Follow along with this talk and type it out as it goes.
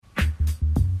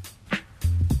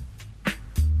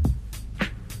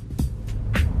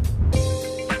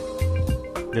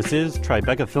This is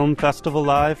Tribeca Film Festival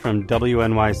Live from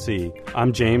WNYC.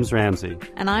 I'm James Ramsey.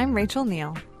 And I'm Rachel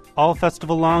Neal. All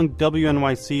festival long,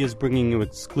 WNYC is bringing you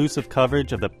exclusive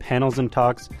coverage of the panels and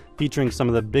talks featuring some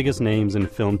of the biggest names in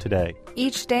film today.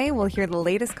 Each day, we'll hear the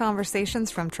latest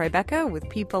conversations from Tribeca with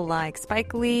people like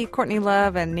Spike Lee, Courtney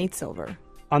Love, and Nate Silver.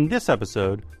 On this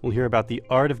episode, we'll hear about the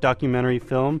art of documentary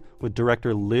film with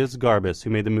director Liz Garbus, who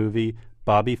made the movie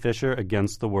Bobby Fischer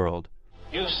Against the World.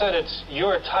 You said it's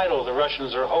your title the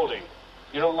Russians are holding.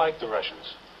 You don't like the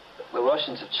Russians. The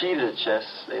Russians have cheated at chess.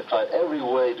 They've tried every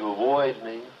way to avoid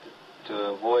me, to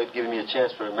avoid giving me a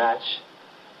chance for a match.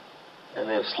 And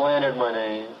they've slandered my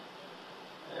name.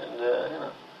 And,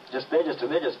 they're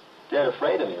dead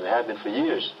afraid of me. They have been for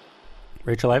years.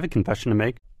 Rachel, I have a confession to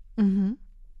make. Mm-hmm.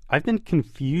 I've been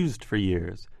confused for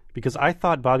years because I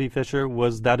thought Bobby Fischer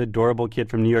was that adorable kid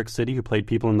from New York City who played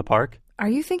people in the park. Are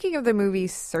you thinking of the movie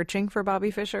Searching for Bobby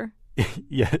Fischer?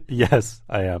 Yes,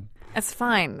 I am. That's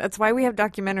fine. That's why we have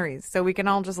documentaries, so we can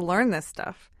all just learn this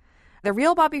stuff. The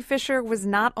real Bobby Fischer was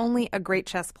not only a great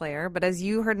chess player, but as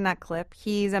you heard in that clip,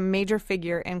 he's a major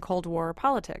figure in Cold War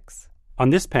politics. On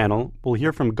this panel, we'll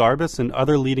hear from Garbus and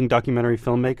other leading documentary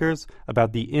filmmakers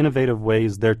about the innovative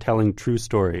ways they're telling true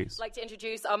stories. I'd like to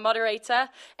introduce our moderator,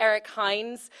 Eric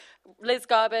Hynes, Liz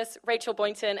Garbus, Rachel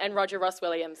Boynton, and Roger Ross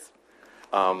Williams.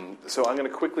 So I'm going to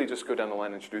quickly just go down the line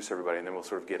and introduce everybody, and then we'll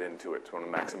sort of get into it. So I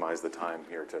want to maximize the time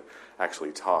here to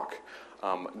actually talk.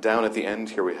 Down at the end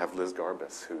here we have Liz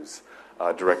Garbus, who's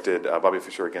directed Bobby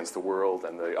Fischer Against the World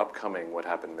and the upcoming What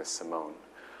Happened, Miss Simone.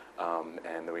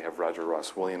 And then we have Roger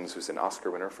Ross Williams, who's an Oscar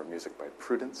winner for Music by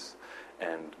Prudence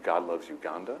and God Loves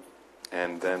Uganda.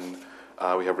 And then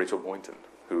we have Rachel Boynton,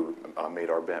 who made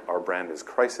Our Brand is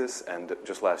Crisis, and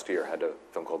just last year had a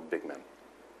film called Big Men.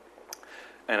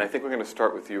 And I think we're going to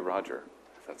start with you, Roger,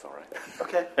 if that's all right.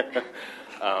 Okay.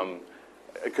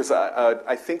 Because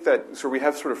I think that we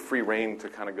have sort of free reign to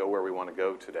kind of go where we want to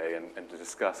go today and to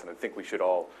discuss. And I think we should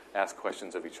all ask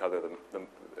questions of each other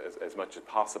as much as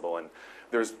possible. And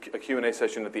there's a Q&A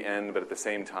session at the end, but at the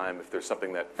same time, if there's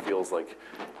something that feels like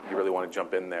you really want to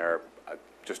jump in there,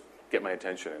 just get my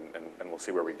attention and we'll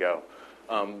see where we go.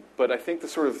 But I think the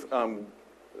sort of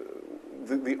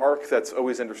the arc that's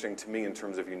always interesting to me in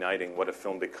terms of uniting what a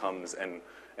film becomes and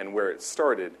where it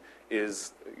started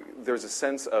is there's a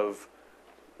sense of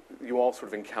you all sort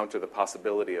of encounter the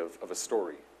possibility of a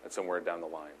story at somewhere down the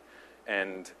line.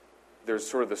 And there's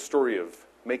sort of the story of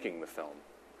making the film,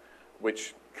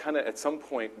 which kind of at some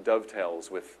point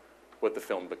dovetails with what the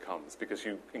film becomes, because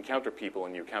you encounter people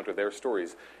and you encounter their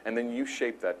stories, and then you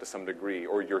shape that to some degree,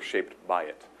 or you're shaped by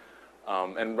it.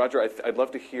 And Roger, I'd love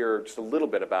to hear just a little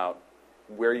bit about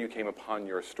where you came upon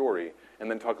your story,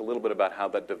 and then talk a little bit about how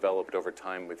that developed over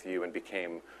time with you and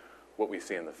became what we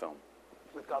see in the film.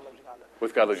 With God Loves Uganda.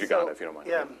 With God Loves Uganda, if you don't mind.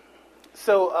 Yeah.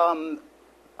 So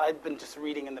I'd been just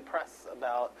reading in the press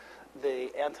about the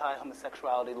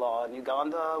anti-homosexuality law in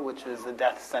Uganda, which is a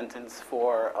death sentence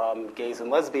for gays and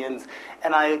lesbians.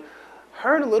 And I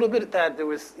heard a little bit that there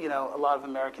was, a lot of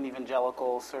American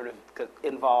evangelicals sort of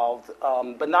involved,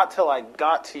 but not till I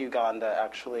got to Uganda,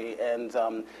 actually, and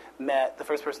the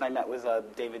first person I met was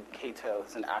David Kato,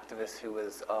 who's an activist who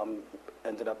was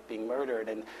ended up being murdered.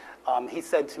 And he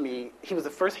said to me,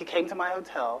 he came to my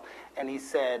hotel, and he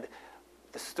said,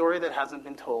 the story that hasn't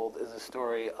been told is the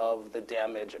story of the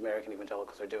damage American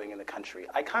evangelicals are doing in the country.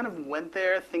 I kind of went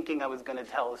there thinking I was going to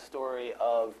tell a story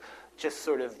of just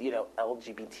sort of,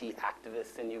 LGBT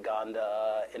activists in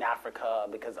Uganda, in Africa,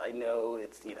 because I know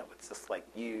it's just like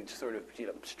huge sort of,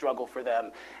 struggle for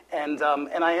them. And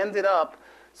I ended up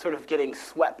sort of getting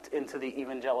swept into the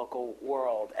evangelical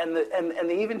world. And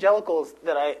the evangelicals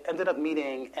that I ended up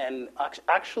meeting, and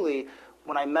actually,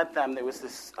 when I met them, there was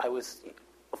this,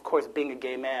 of course, being a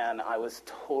gay man, I was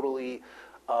totally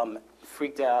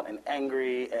freaked out and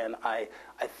angry, and I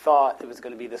thought it was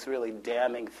going to be this really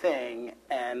damning thing,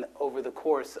 and over the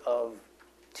course of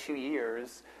 2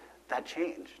 years, that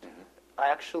changed. Mm-hmm.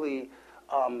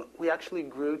 We actually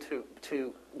grew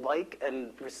to like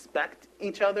and respect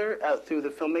each other through the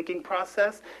filmmaking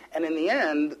process, and in the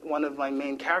end, one of my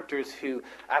main characters who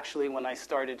actually, when I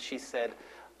started, she said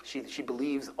she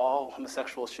believes all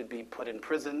homosexuals should be put in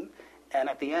prison. And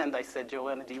at the end, I said,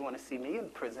 Joanna, do you want to see me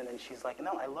in prison? And she's like,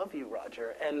 no, I love you,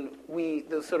 Roger. And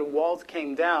those sort of walls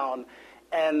came down,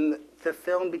 and the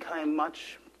film became a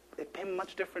much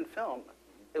different film.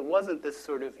 It wasn't this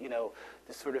sort of,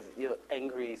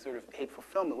 angry, sort of hateful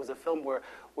film. It was a film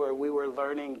where we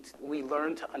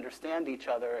learned to understand each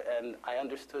other, and I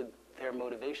understood their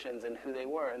motivations and who they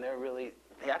were. And they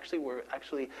actually were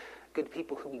good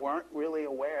people who weren't really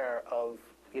aware of,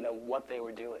 what they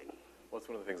were doing. Well, it's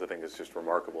one of the things I think is just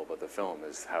remarkable about the film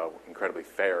is how incredibly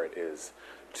fair it is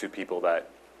to people that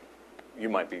you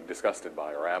might be disgusted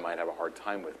by or I might have a hard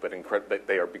time with, but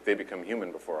they become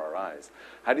human before our eyes.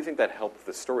 How do you think that helped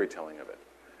the storytelling of it?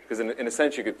 Because in a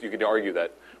sense, you could argue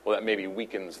that, well, that maybe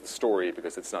weakens the story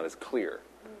because it's not as clear.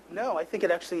 No, I think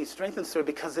it actually strengthens the story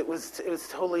because it was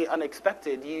totally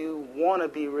unexpected. You want to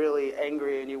be really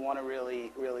angry and you want to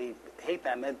really, really hate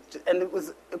them. And it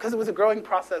was because it was a growing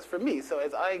process for me. So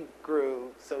as I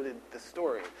grew, so did the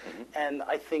story. Mm-hmm. And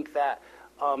I think that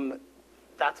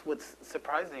that's what's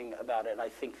surprising about it. And I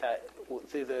think that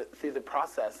through the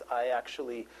process, I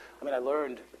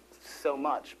learned so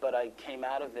much, but I came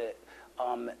out of it.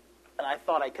 And I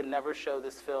thought I could never show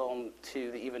this film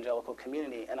to the evangelical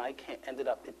community, and I ended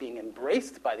up it being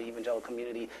embraced by the evangelical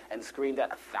community and screened at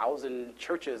 1,000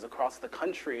 churches across the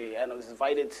country, and I was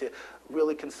invited to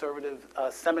really conservative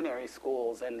seminary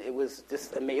schools, and it was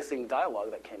this amazing dialogue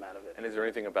that came out of it. And is there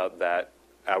anything about that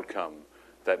outcome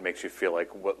that makes you feel like,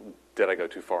 did I go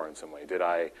too far in some way? Did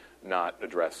I not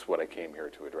address what I came here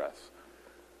to address?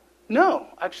 No,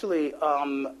 actually,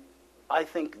 I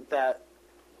think that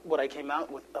what I came out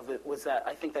of it was that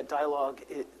I think that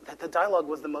that the dialogue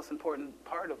was the most important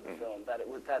part of the film.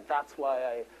 That's why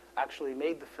I actually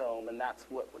made the film, and that's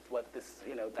what this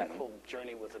that whole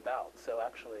journey was about. So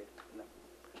actually, no.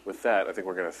 With that, I think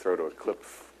we're going to throw to a clip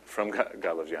from God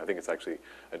Loves Uganda. I think it's actually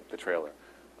the trailer,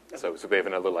 so they have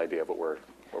a little idea of what we're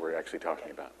actually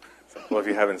talking about. So, well, if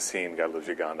you haven't seen God Loves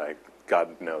Uganda,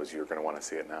 God knows you're going to want to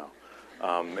see it now.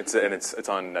 It's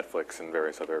on Netflix and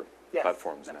various other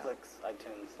platforms Netflix, now. Netflix,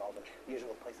 iTunes, all the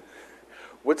usual places.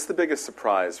 What's the biggest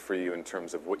surprise for you in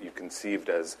terms of what you conceived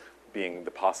as being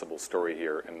the possible story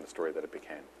here and the story that it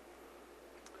became?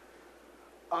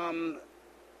 That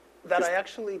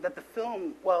the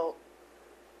film. Well,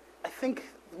 I think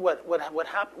what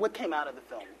came out of the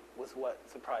film was what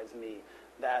surprised me.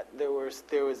 That there was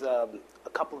a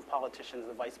couple of politicians,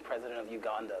 the vice president of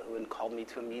Uganda, who had called me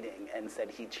to a meeting and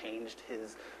said he changed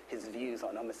his views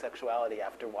on homosexuality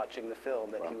after watching the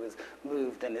film, that He was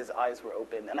moved and his eyes were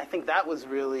open. And I think that was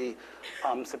really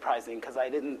surprising because I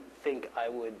didn't think I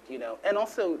would, and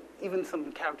also even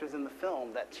some characters in the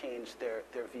film that changed their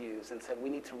views and said we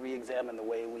need to re-examine the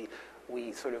way we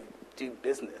sort of do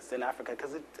business in Africa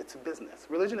because it's a business.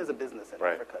 Religion is a business in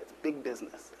Africa. It's big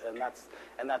business, and it's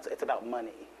about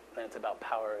money and it's about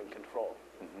power and control.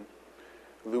 Mm-hmm.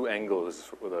 Lou Engle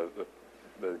is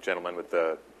the gentleman with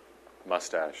the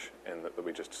mustache that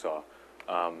we just saw.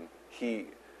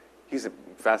 He's a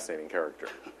fascinating character,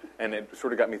 and it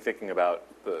sort of got me thinking about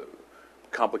the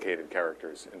complicated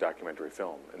characters in documentary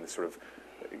film and this sort of.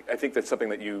 I think that's something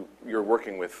that you're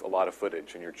working with a lot of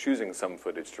footage, and you're choosing some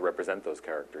footage to represent those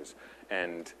characters.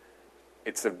 And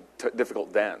it's a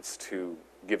difficult dance to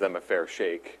give them a fair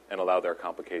shake and allow their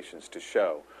complications to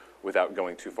show without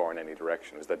going too far in any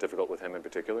direction. Was that difficult with him in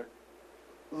particular?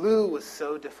 Lou was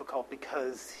so difficult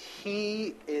because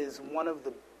he is one of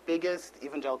the biggest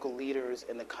evangelical leaders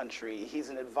in the country. He's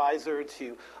an advisor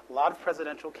to a lot of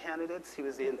presidential candidates. He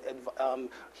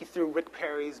threw Rick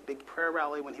Perry's big prayer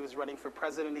rally when he was running for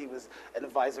president. He was an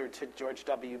advisor to George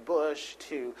W. Bush,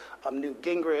 to Newt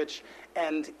Gingrich,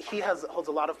 and he holds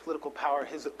a lot of political power.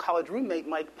 His college roommate,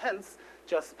 Mike Pence,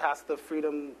 just passed the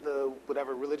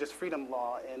religious freedom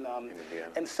law in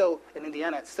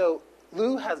Indiana. So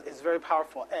Lou is very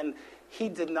powerful, and he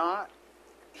did not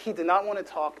want to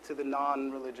talk to the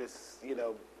non-religious,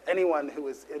 anyone who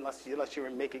was, unless you were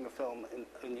making a film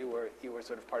and you were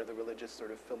sort of part of the religious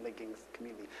sort of filmmaking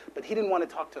community. But he didn't want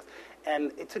to talk to us,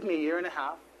 and it took me 1.5 years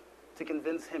to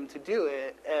convince him to do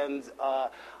it, and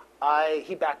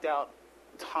he backed out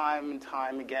time and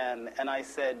time again. And I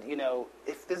said,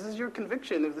 if this is your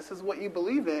conviction, if this is what you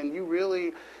believe in, you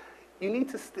need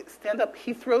to stand up.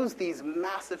 He throws these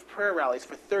massive prayer rallies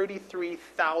for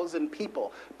 33,000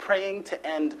 people praying to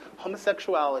end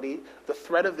homosexuality, the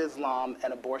threat of Islam,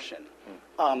 and abortion.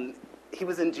 He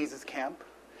was in Jesus camp.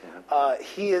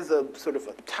 He is a sort of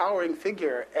a towering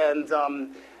figure. And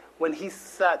when he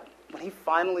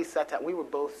finally sat down, we were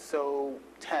both so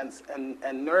tense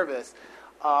and nervous.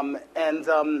 He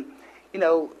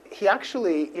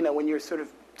actually, when you're sort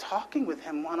of talking with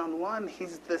him one-on-one,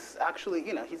 he's this actually,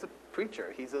 he's a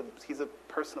preacher. He's a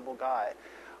personable guy,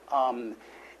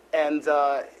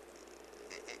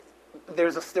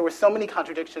 there were so many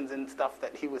contradictions in stuff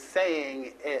that he was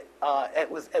saying. It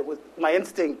was my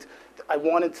instinct. I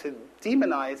wanted to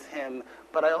demonize him,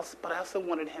 but I also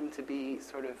wanted him to be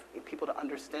sort of people to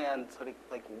understand sort of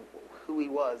like who he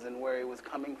was and where he was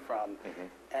coming from,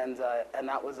 and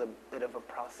that was a bit of a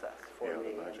process for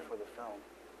me and for the film.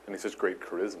 And he's such great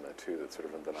charisma, too, that's sort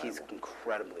of undeniable. He's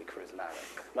incredibly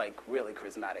charismatic, like really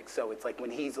charismatic. So it's like when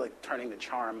he's like turning the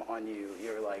charm on you,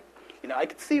 you're like, you know, I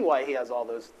could see why he has all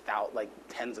those like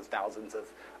tens of thousands of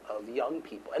young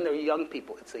people. And they're young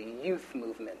people. It's a youth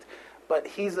movement. But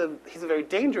he's a very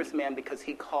dangerous man because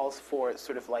he calls for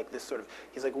sort of like this sort of,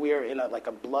 he's like, we're in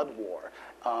a blood war.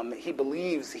 He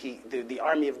believes the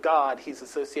army of God he's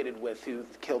associated with, who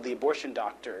killed the abortion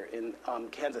doctor in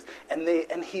Kansas, and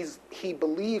he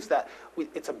believes that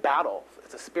it's a battle,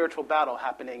 it's a spiritual battle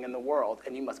happening in the world,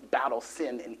 and you must battle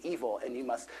sin and evil, and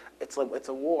it's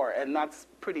a war, and that's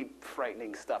pretty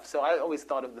frightening stuff. So I always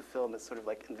thought of the film as sort of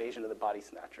like Invasion of the Body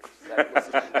Snatchers.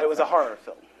 That it was a horror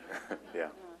film. Yeah.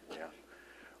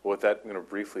 Well, with that, I'm going to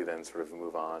briefly then sort of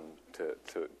move on to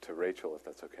Rachel, if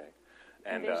that's okay.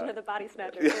 And, Invasion of the Body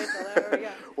Snatchers. Rachel, there we go.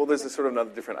 Well, there's a sort of another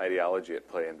different ideology at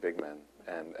play in Big Men,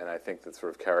 and I think the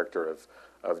sort of character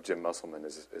of Jim Musselman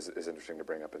is interesting to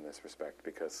bring up in this respect,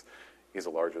 because he's a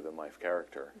larger-than-life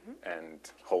character and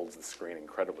holds the screen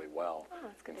incredibly well. Oh,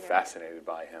 that's good and to hear. fascinated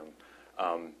by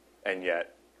him, and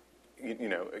yet,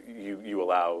 you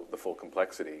allow the full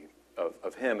complexity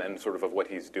of him and sort of what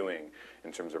he's doing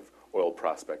in terms of oil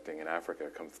prospecting in Africa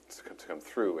to come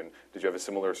through. And did you have a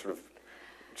similar sort of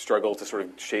struggle to sort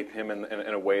of shape him in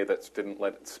a way that didn't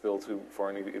let it spill too far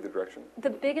in either direction? The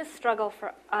biggest struggle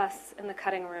for us in the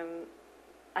cutting room,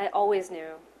 I always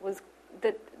knew, was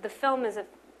that the film is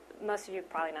most of you have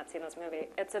probably not seen this movie.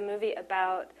 It's a movie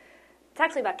it's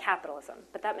actually about capitalism,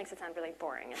 but that makes it sound really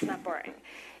boring. It's not boring.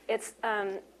 It's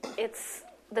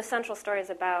the central story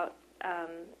is about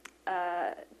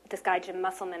this guy, Jim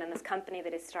Musselman, and this company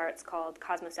that he starts called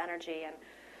Cosmos Energy, and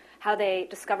how they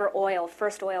discover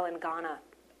first oil in Ghana,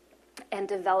 and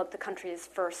develop the country's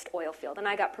first oil field. And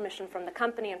I got permission from the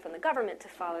company and from the government to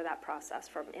follow that process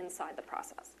from inside the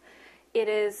process. It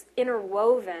is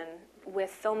interwoven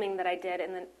with filming that I did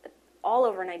all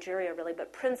over Nigeria, really,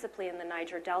 but principally in the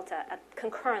Niger Delta,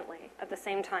 concurrently, at the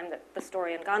same time that the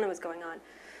story in Ghana was going on.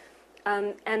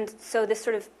 And so this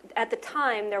sort of, at the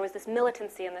time, there was this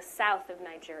militancy in the south of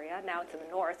Nigeria. Now it's in the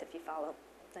north, if you follow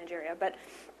Nigeria. But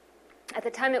at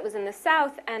the time, it was in the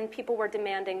south, and people were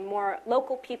demanding more,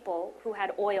 local people who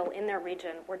had oil in their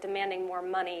region were demanding more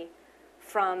money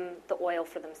from the oil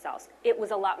for themselves. It was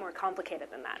a lot more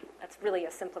complicated than that. That's really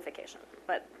a simplification,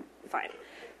 but fine.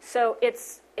 So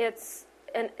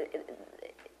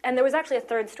and there was actually a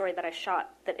third story that I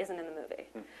shot that isn't in the movie.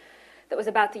 That was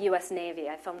about the U.S. Navy.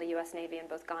 I filmed the U.S. Navy in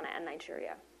both Ghana and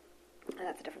Nigeria. And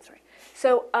that's a different story.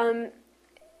 So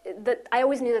I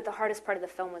always knew that the hardest part of the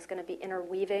film was going to be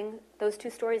interweaving those two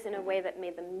stories in a way that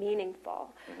made them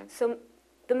meaningful. So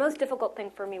the most difficult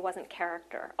thing for me wasn't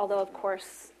character, although, of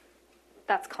course,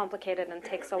 that's complicated and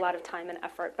takes a lot of time and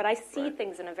effort. But I see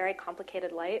things in a very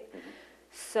complicated light,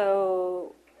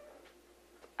 so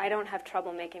I don't have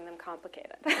trouble making them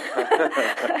complicated.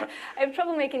 I have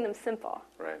trouble making them simple.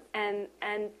 Right. And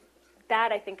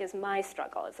that, I think, is my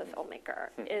struggle as a filmmaker,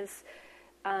 is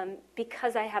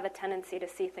because I have a tendency to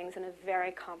see things in a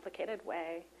very complicated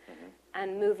way,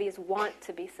 and movies want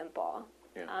to be simple,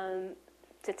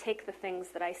 to take the things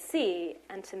that I see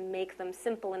and to make them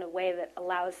simple in a way that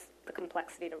allows the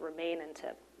complexity to remain and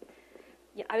to...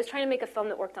 I was trying to make a film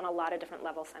that worked on a lot of different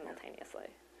levels simultaneously.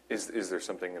 Is there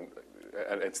something,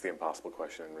 it's the impossible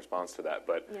question in response to that,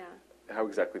 but how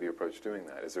exactly do you approach doing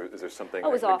that? Is there something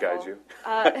that guides you?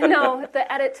 No,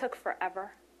 the edit took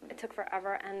forever. It took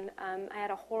forever, and I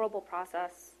had a horrible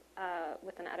process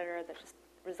with an editor that just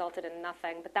resulted in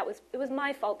nothing. But it was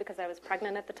my fault because I was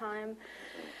pregnant at the time.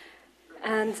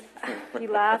 And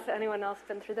you laugh. Anyone else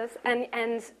been through this? And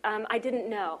I didn't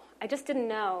know. I just didn't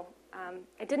know.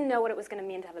 I didn't know what it was going to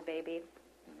mean to have a baby.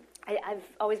 I've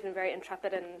always been very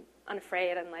intrepid and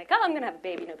unafraid, and like, I'm going to have a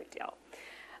baby, no big deal.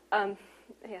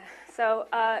 So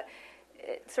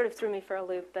it sort of threw me for a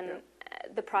loop, and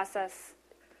the process,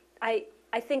 I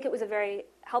think it was a very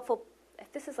helpful,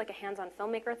 if this is like a hands-on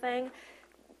filmmaker thing,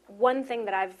 one thing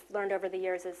that I've learned over the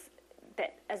years is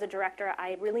that as a director,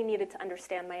 I really needed to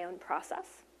understand my own process.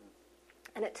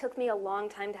 And it took me a long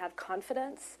time to have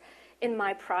confidence in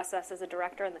my process as a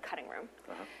director in the cutting room.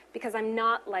 Because I'm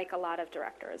not like a lot of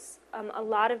directors. A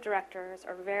lot of directors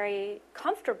are very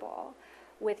comfortable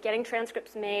with getting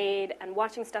transcripts made and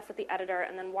watching stuff with the editor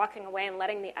and then walking away and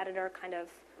letting the editor kind of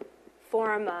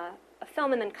form a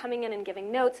film and then coming in and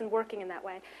giving notes and working in that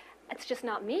way. It's just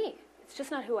not me. It's just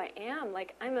not who I am.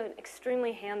 Like, I'm an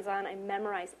extremely hands-on. I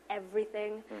memorize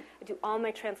everything. I do all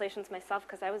my translations myself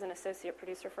because I was an associate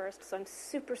producer first, so I'm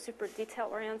super, super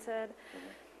detail-oriented.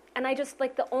 And I just,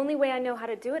 like, the only way I know how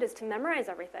to do it is to memorize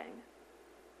everything.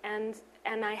 and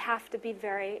I have to be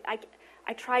very.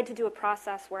 I tried to do a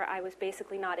process where I was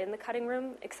basically not in the cutting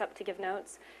room except to give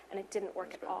notes, and it didn't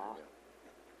work at all. Yeah.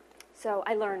 So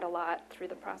I learned a lot through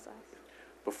the process.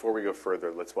 Before we go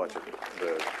further, let's watch the Big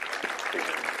Man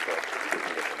clip.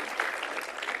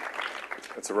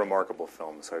 It's a remarkable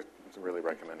film, so I really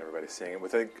recommend everybody seeing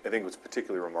it. I think what's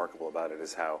particularly remarkable about it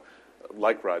is how,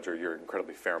 like Roger, you're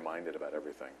incredibly fair-minded about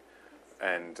everything.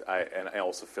 And I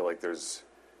also feel like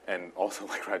and also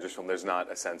like Roger's film, there's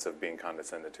not a sense of being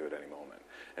condescended to at any moment.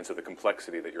 And so the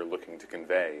complexity that you're looking to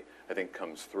convey, I think,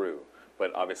 comes through.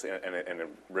 But obviously, in a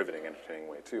riveting, entertaining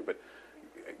way, too. But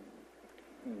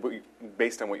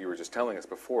based on what you were just telling us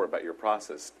before about your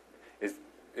process,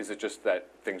 is it just that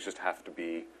things just have to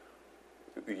be,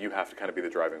 you have to kind of be the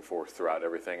driving force throughout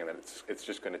everything, and then it's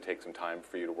just going to take some time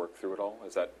for you to work through it all?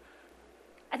 Is that?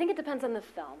 I think it depends on the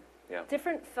film. Yeah.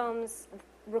 Different films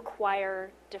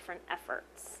require different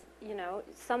efforts.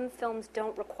 Some films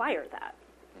don't require that.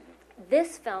 Mm-hmm.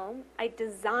 This film, I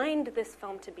designed this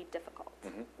film to be difficult.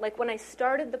 Mm-hmm. Like when I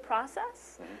started the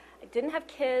process, mm-hmm. I didn't have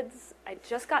kids, I'd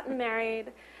just gotten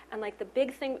married, and like the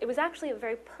big thing, it was actually a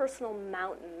very personal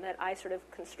mountain that I sort of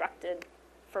constructed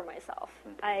for myself.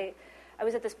 Mm-hmm. I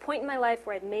was at this point in my life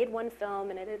where I'd made one film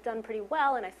and it had done pretty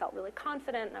well, and I felt really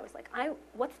confident, and I was like,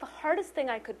 what's the hardest thing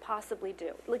I could possibly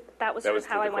do? Like that was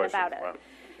how I went about it. Wow.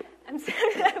 And so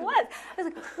I was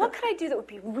like, what could I do that would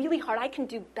be really hard? I can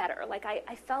do better. Like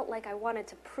I felt like I wanted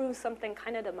to prove something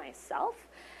kind of to myself.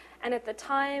 And at the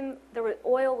time,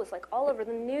 oil was like all over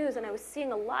the news, and I was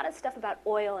seeing a lot of stuff about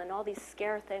oil and all these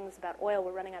scare things about oil.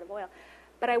 We're running out of oil.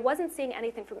 But I wasn't seeing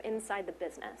anything from inside the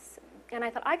business. And I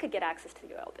thought I could get access to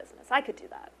the oil business. I could do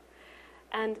that.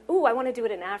 And, I want to do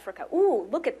it in Africa.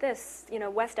 Look at this.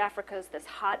 West Africa is this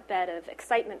hotbed of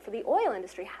excitement for the oil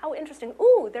industry. How interesting.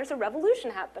 There's a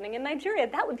revolution happening in Nigeria.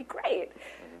 That would be great.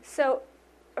 Mm-hmm. So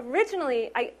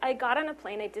originally, I got on a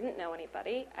plane. I didn't know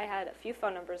anybody. I had a few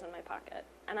phone numbers in my pocket.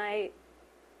 And I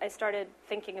started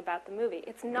thinking about the movie.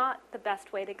 It's not the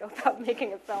best way to go about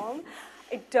making a film.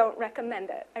 I don't recommend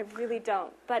it. I really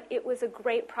don't. But it was a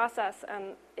great process,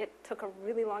 and it took a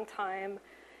really long time.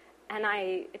 And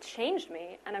it changed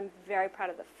me, and I'm very proud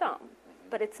of the film. Mm-hmm.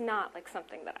 But it's not like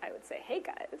something that I would say, hey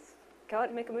guys, go out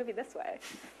and make a movie this way.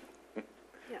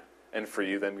 Yeah. And for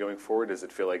you then going forward, does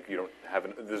it feel like you don't have,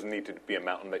 there doesn't need to be a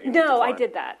mountain that you need to climb? No, I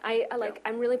did that.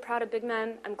 I'm really proud of Big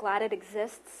Men. I'm glad it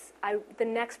exists. The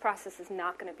next process is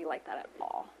not going to be like that at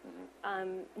all.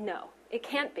 Mm-hmm. No, it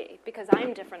can't be, because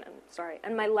I'm different.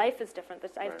 And my life is different.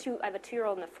 I have a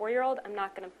 2-year-old and a 4-year-old. I'm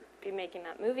not going to be making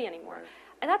that movie anymore. Right.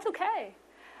 And that's okay.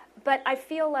 But I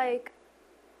feel like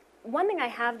one thing I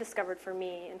have discovered for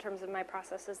me in terms of my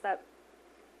process is that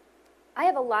I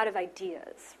have a lot of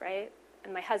ideas, right?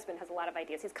 And my husband has a lot of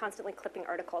ideas. He's constantly clipping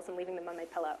articles and leaving them on my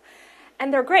pillow.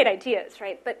 And they're great ideas,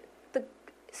 right? But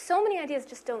so many ideas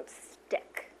just don't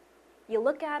stick. You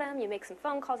look at them, you make some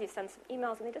phone calls, you send some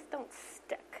emails, and they just don't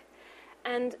stick.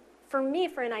 And for me,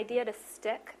 for an idea to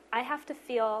stick, I have to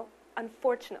feel,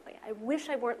 unfortunately, I wish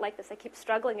I weren't like this. I keep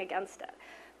struggling against it.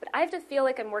 But I have to feel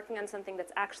like I'm working on something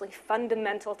that's actually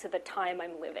fundamental to the time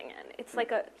I'm living in. It's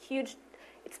like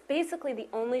it's basically the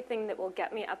only thing that will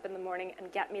get me up in the morning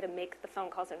and get me to make the phone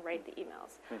calls and write the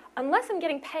emails. Unless I'm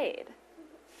getting paid,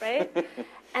 right?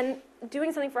 And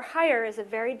doing something for hire is a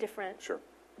very different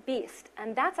beast.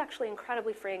 And that's actually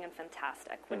incredibly freeing and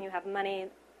fantastic when you have money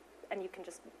and you can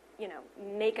just,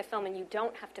 make a film and you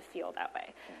don't have to feel that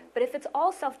way. But if it's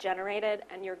all self-generated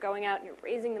and you're going out and you're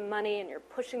raising the money and you're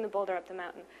pushing the boulder up the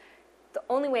mountain, the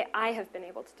only way I have been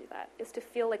able to do that is to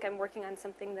feel like I'm working on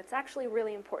something that's actually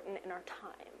really important in our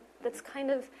time, that's kind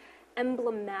of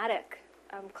emblematic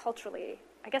culturally.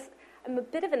 I guess I'm a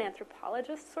bit of an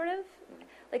anthropologist, sort of,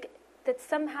 like that's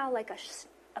somehow like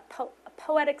a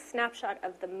poetic snapshot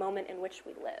of the moment in which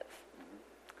we live.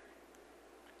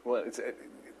 Well,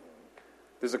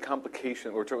 there's a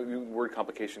complication, the word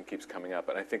complication keeps coming up,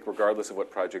 and I think regardless of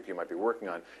what project you might be working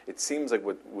on, it seems like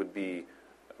what would be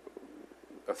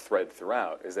a thread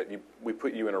throughout is that we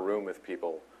put you in a room with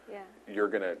people, you're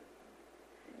gonna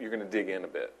dig in a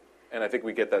bit. And I think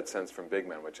we get that sense from Big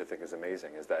Men, which I think is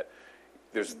amazing, is that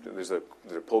there's a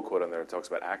pull quote on there that talks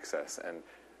about access, and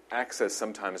access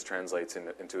sometimes translates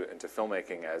into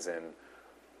filmmaking as in,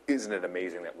 isn't it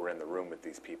amazing that we're in the room with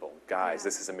these people? Guys,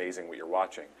 this is amazing what you're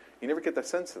watching. You never get that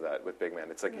sense of that with Big Men.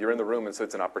 It's like you're in the room, and so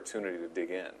it's an opportunity to dig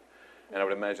in. And I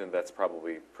would imagine that's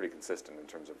probably pretty consistent in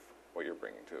terms of what you're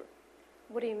bringing to it.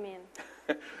 What do you mean?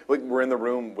 Like, we're in the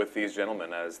room with these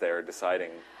gentlemen as they're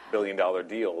deciding billion-dollar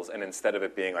deals, and instead of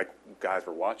it being like, guys,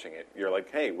 we're watching it, you're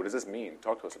like, hey, what does this mean?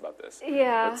 Talk to us about this.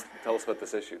 Yeah. Tell us about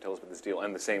this issue. Tell us about this deal.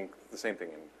 And the same thing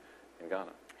in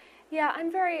Ghana. Yeah,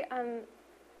 I'm very.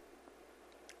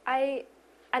 I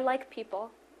like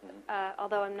people,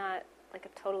 although I'm not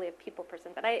like totally a people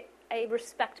person. But I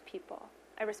respect people.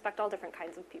 I respect all different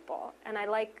kinds of people, and I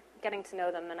like getting to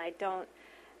know them. And I don't.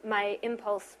 My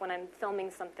impulse when I'm filming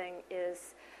something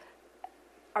is,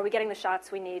 are we getting the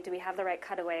shots we need? Do we have the right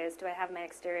cutaways? Do I have my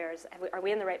exteriors? Are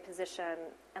we in the right position?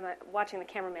 Am I watching the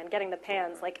cameraman, getting the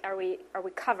pans? Like, are we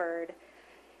covered?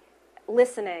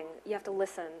 Listening, you have to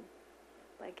listen.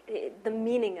 Like, the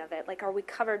meaning of it. Like, are we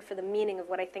covered for the meaning of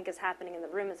what I think is happening in the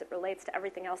room as it relates to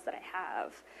everything else that I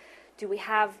have?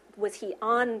 Was he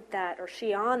on that or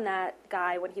she on that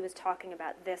guy when he was talking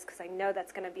about this? Because I know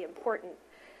that's going to be important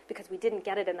because we didn't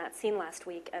get it in that scene last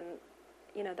week, and,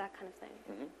 that kind of thing.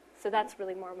 Mm-hmm. So that's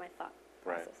really more of my thought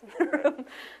process in the room.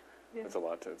 Yeah. It's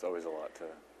always a lot to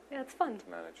it's fun. To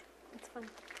manage. It's fun.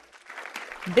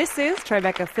 This is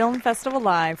Tribeca Film Festival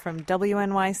Live from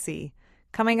WNYC.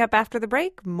 Coming up after the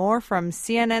break, more from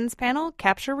CNN's panel,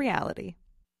 Capture Reality.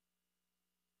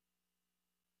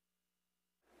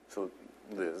 So,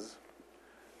 Liz,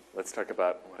 let's talk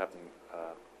about what happened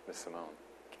Miss Simone,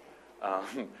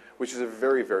 which is a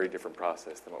very, very different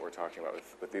process than what we're talking about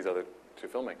with these other two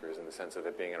filmmakers in the sense of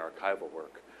it being an archival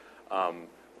work.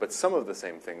 But some of the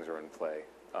same things are in play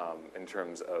in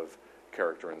terms of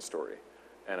character and story.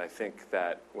 And I think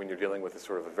that when you're dealing with a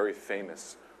sort of a very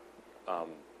famous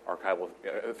archival,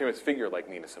 a famous figure like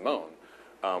Nina Simone,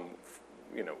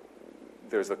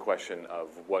 there's the question of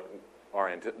what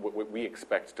we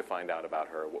expect to find out about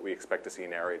her, what we expect to see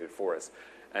narrated for us,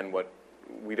 and what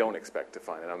we don't expect to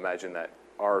find. And I imagine that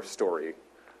our story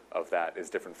of that is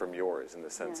different from yours in the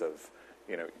sense of,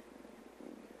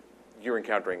 you're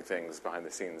encountering things behind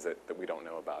the scenes that we don't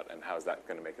know about, and how's that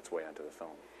going to make its way onto the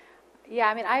film? Yeah,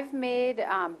 I mean, I've made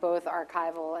both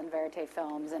archival and verite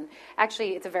films, and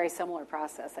actually it's a very similar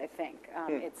process, I think.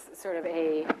 It's sort of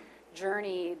a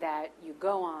journey that you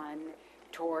go on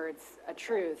towards a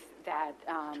truth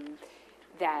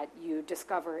that you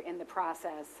discover in the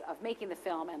process of making the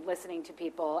film and listening to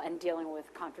people and dealing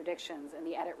with contradictions in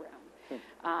the edit room.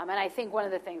 And I think one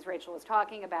of the things Rachel was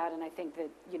talking about, and I think that,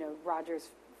 Roger's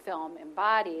film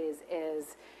embodies,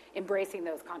 is embracing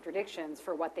those contradictions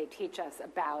for what they teach us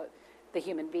about the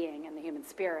human being and the human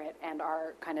spirit and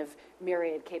our kind of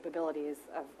myriad capabilities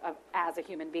of as a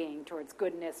human being towards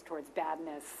goodness, towards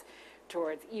badness,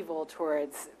 towards evil,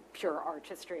 towards pure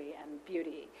artistry and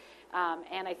beauty.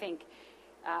 And I think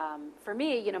for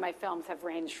me, my films have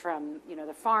ranged from,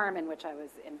 the farm in which I was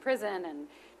in prison, and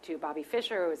to Bobby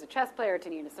Fischer, who was a chess player, to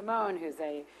Nina Simone, who's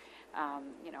an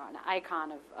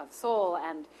icon of soul,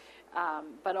 and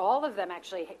but all of them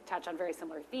actually touch on very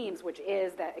similar themes, which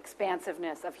is the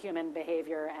expansiveness of human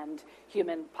behavior and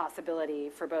human possibility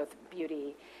for both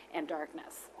beauty and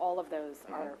darkness. All of those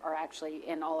are actually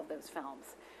in all of those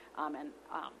films. And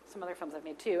some other films I've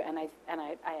made too, and I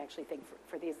actually think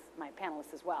for these, my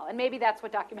panelists as well. And maybe that's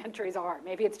what documentaries are.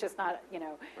 Maybe it's just not,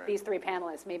 these three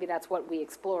panelists. Maybe that's what we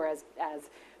explore as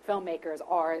filmmakers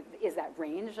is that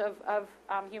range of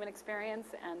human experience.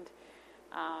 And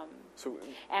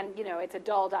it's a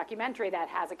dull documentary that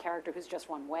has a character who's just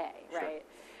one way, right?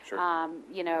 Sure.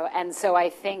 And so I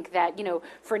think that,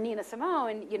 for Nina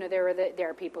Simone, there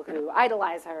are people who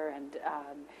idolize her, and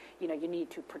you need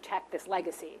to protect this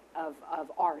legacy of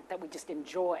art that we just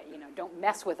enjoy. Don't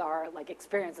mess with our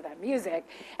experience of that music.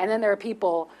 And then there are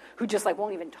people who just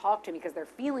won't even talk to me because their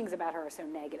feelings about her are so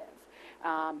negative,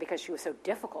 because she was so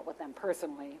difficult with them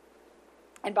personally.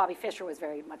 And Bobby Fischer was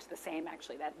very much the same,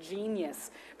 actually, that genius,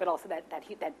 but also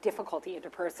that difficulty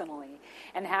interpersonally.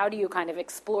 And how do you kind of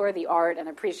explore the art and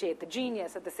appreciate the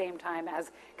genius at the same time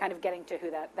as kind of getting to who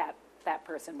that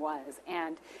person was?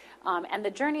 And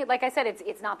the journey, like I said,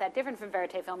 it's not that different from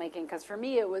verite filmmaking, because for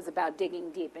me it was about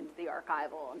digging deep into the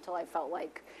archival until I felt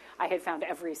like I had found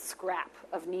every scrap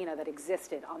of Nina that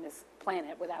existed on this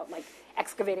planet without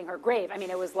excavating her grave. I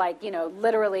mean, it was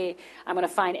literally, I'm going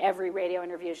to find every radio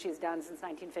interview she's done since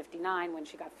 1959 when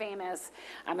she got famous.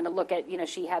 I'm going to look at,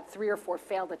 she had 3 or 4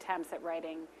 failed attempts at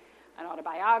writing an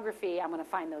autobiography. I'm going to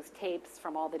find those tapes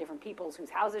from all the different peoples whose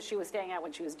houses she was staying at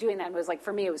when she was doing that. And it was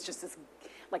for me, it was just this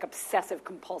obsessive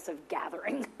compulsive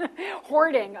gathering,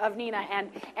 hoarding of Nina,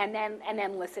 and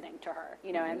then listening to her,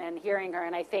 and then hearing her.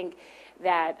 And I think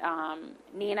that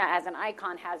Nina as an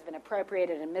icon has been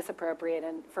appropriated and misappropriated,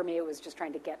 and for me it was just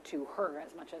trying to get to her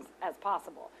as much as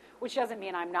possible, which doesn't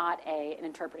mean I'm not an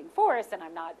interpreting force and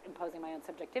I'm not imposing my own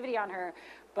subjectivity on her,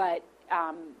 but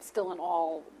still in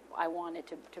all, I wanted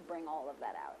to bring all of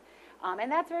that out.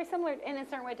 And that's very similar in a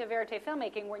certain way to verite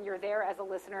filmmaking, when you're there as a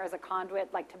listener, as a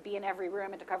conduit, to be in every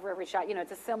room and to cover every shot.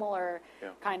 It's a similar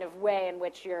kind of way in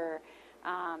which you're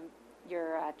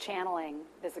channeling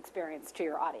this experience to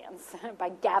your audience by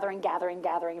gathering,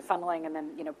 funneling, and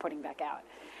then putting back out.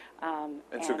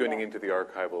 And so going into the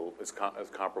archival is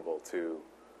comparable to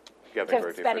gathering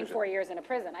to spending 4 years in a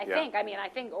prison. I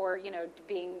think, or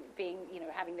being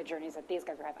having the journeys that these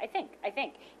guys have. I think,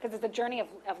 because it's a journey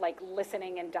of like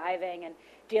listening and diving and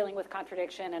dealing with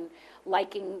contradiction and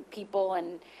liking people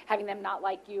and having them not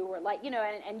like you or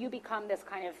and you become this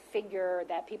kind of figure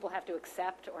that people have to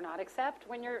accept or not accept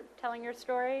when you're telling your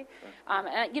story.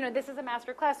 And this is a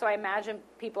master class, so I imagine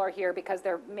people are here because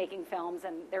they're making films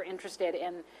and they're interested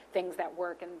in things that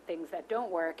work and things that don't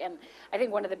work. And I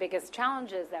think one of the biggest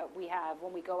challenges that we have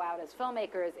when we go out as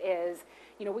filmmakers is,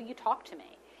 will you talk to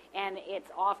me? And it's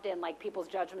often like people's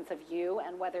judgments of you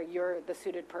and whether you're the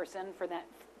suited person for that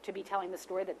to be telling the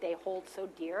story that they hold so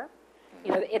dear.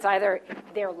 It's either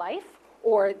their life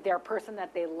or their person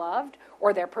that they loved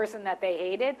or their person that they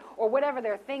hated or whatever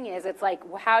their thing is. It's like,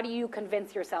 how do you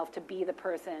convince yourself to be the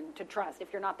person to trust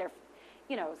if you're not there?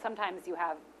 Sometimes you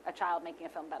have a child making a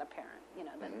film about a parent,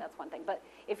 then that's one thing. But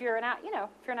if you're if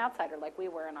you're an outsider like we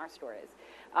were in our stories,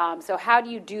 so how do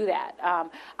you do that?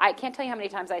 I can't tell you how many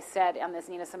times I said on this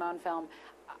Nina Simone film,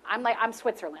 I'm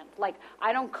Switzerland. Like,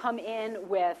 I don't come in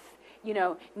with,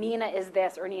 Nina is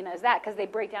this or Nina is that, because they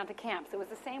break down to camps. It was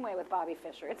the same way with Bobby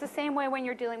Fischer. It's the same way when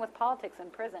you're dealing with politics in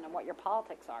prison and what your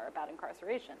politics are about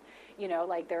incarceration.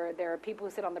 Like there are people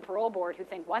who sit on the parole board who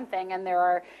think one thing, and there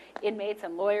are inmates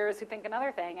and lawyers who think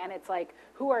another thing, and it's like,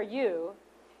 who are you,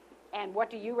 and what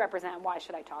do you represent, and why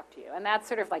should I talk to you? And that's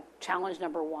sort of like challenge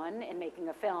number one in making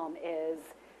a film, is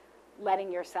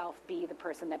letting yourself be the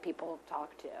person that people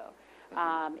talk to.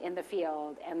 In the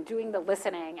field, and doing the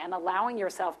listening and allowing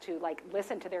yourself to like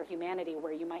listen to their humanity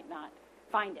where you might not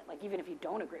find it, like even if you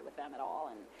don't agree with them at all.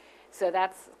 And so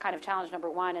that's kind of challenge number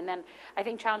one. And then I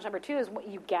think challenge number two is what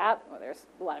you gather. Well, there's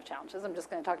a lot of challenges. I'm just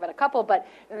going to talk about a couple.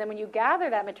 And then when you gather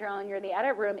that material and you're in the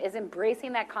edit room, is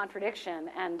embracing that contradiction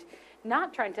and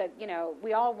not trying to,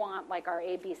 we all want like our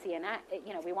A, B, C, and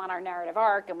we want our narrative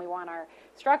arc and we want our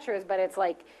structures, but it's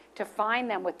like to find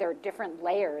them with their different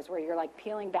layers where you're like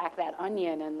peeling back that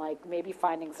onion and like maybe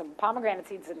finding some pomegranate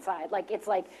seeds inside. Like, it's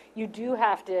like you do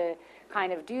have to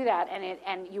kind of do that,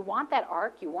 and you want that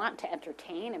arc. You want to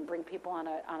entertain and bring people on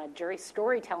a journey.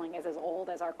 Storytelling is as old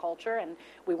as our culture, and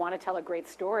we want to tell a great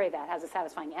story that has a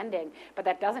satisfying ending, but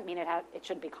that doesn't mean it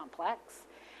shouldn't be complex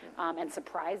and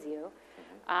surprise you.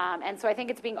 And so I think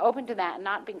it's being open to that and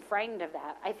not being frightened of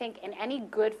that. I think in any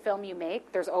good film you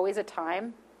make, there's always a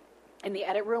time in the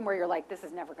edit room where you're like, this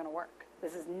is never going to work.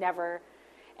 This is never,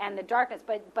 and the darkness.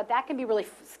 But that can be really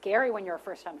scary when you're a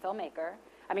first-time filmmaker.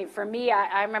 I mean, for me,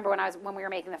 I remember when we were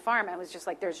making The Farm, I was just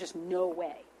like, there's just no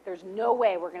way. There's no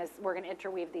way we're gonna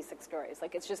interweave these 6 stories.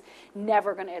 Like, it's just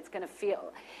never gonna. It's gonna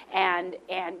feel, and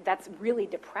that's really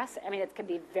depressing. I mean, it can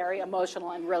be very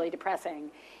emotional and really depressing.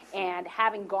 And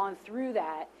having gone through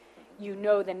that,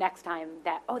 the next time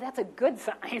that, that's a good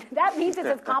sign. That means it's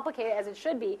as complicated as it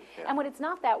should be. Yeah. And when it's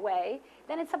not that way,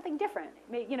 then it's something different.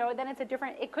 Then it's a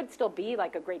different. It could still be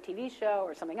like a great TV show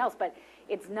or something else, but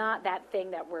it's not that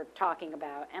thing that we're talking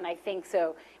about. And I think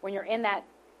so when you're in that.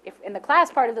 If in the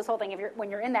class part of this whole thing, when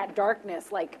you're in that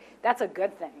darkness, like, that's a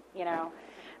good thing,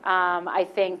 I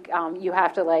think you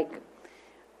have to, like,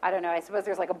 I don't know, I suppose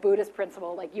there's like a Buddhist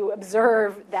principle, like you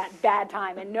observe that bad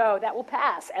time and know that will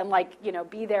pass, and like,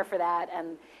 be there for that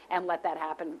and let that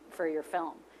happen for your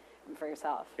film and for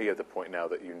yourself. Are you at the point now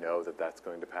that you know that that's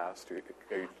going to pass?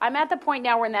 I'm at the point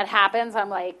now when that happens, I'm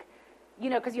like,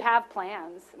 because you have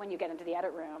plans when you get into the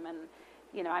edit room, and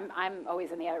I'm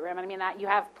always in the edit room. I mean, that you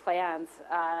have plans,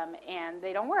 and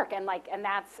they don't work, and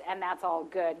that's all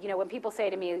good. When people say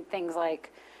to me things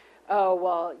like, "Oh,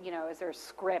 well, is there a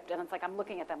script?" and it's like I'm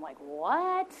looking at them like,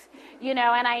 "What?" And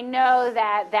I know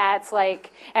that's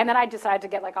like, and then I decide to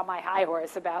get like on my high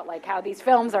horse about like how these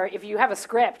films are. If you have a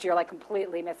script, you're like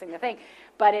completely missing the thing.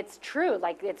 But it's true.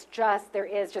 Like, there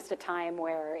is just a time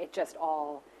where it just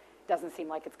all doesn't seem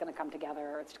like it's going to come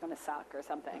together, or it's going to suck or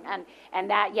something. And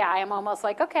that, I am almost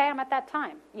like, okay, I'm at that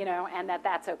time, and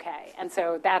that's okay. And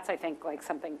so that's, I think, like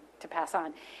something to pass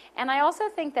on. And I also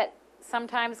think that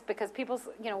sometimes, because people,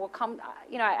 will come,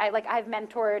 I've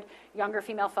mentored younger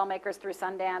female filmmakers through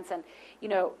Sundance, and,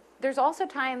 there's also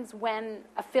times when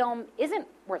a film isn't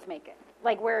worth making.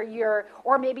 Like where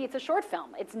or maybe it's a short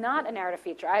film. It's not a narrative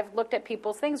feature. I've looked at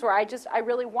people's things where I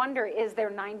really wonder, is there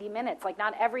 90 minutes? Like,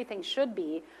 not everything should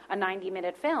be a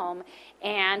 90-minute film.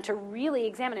 And to really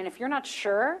examine, and if you're not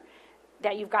sure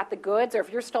that you've got the goods, or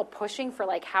if you're still pushing for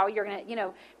like how you're going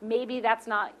to, maybe that's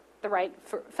not the right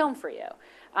film for you.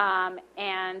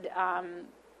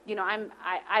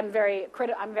 I'm very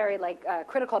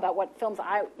critical about what films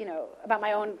about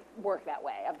my own work that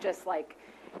way, of just like,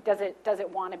 does it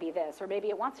want to be this, or maybe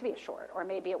it wants to be a short, or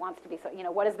maybe it wants to be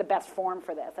what is the best form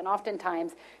for this? And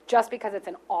oftentimes, just because it's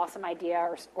an awesome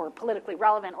idea or politically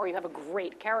relevant, or you have a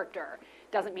great character,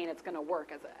 doesn't mean it's going to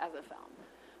work as a film.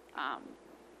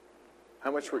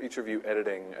 How much were each of you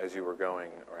editing as you were going,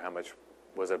 or how much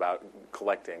was it about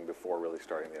collecting before really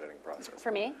starting the editing process?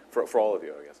 For me? For all of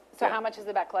you, I guess. So how much is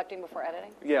it about collecting before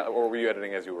editing? Yeah, or were you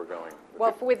editing as you were going?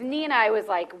 Well, with Nina, I was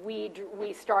like, we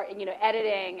start,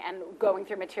 editing and going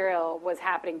through material was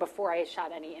happening before I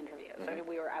shot any interviews. Mm-hmm. I mean,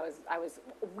 I was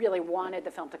really wanted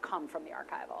the film to come from the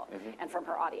archival and from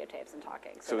her audio tapes and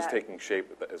talking. So it was taking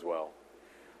shape as well.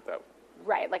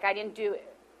 Right, like I didn't do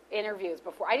interviews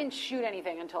before. I didn't shoot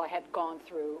anything until I had gone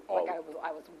through,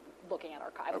 I was looking at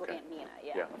archive, looking at Nina,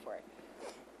 before.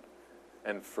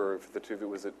 And for the two of you,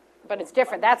 was it? But it's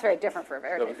different. That's very different for a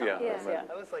Verite film. Yeah.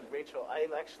 I was like Rachel. I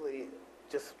actually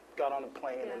just got on a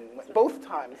plane and went, both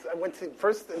times. I went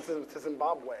first to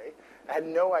Zimbabwe. I had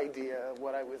no idea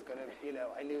what I was going to,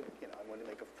 I knew, I wanted to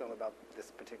make a film about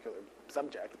this particular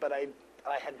subject, but I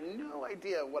had no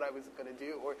idea what I was going to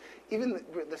do, or even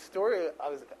the story I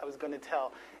was going to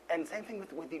tell. And same thing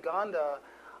with Uganda.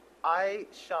 I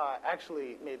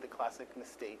actually made the classic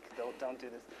mistake. Don't do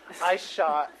this. I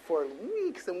shot for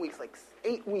weeks and weeks, like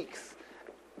 8 weeks,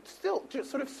 still just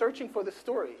sort of searching for the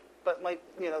story. But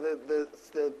the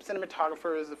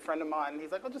cinematographer is a friend of mine.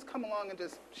 He's like, I'll just come along and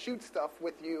just shoot stuff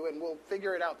with you, and we'll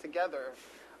figure it out together,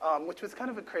 which was kind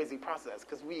of a crazy process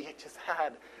because we just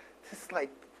had this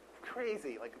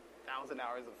crazy 1,000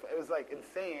 hours of it was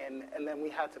insane. And then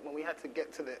when we had to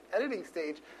get to the editing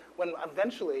stage, when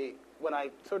I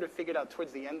sort of figured out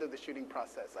towards the end of the shooting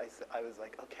process, I was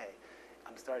like, okay,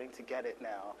 I'm starting to get it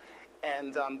now.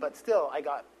 And but still, I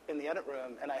got in the edit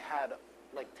room and I had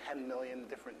 10 million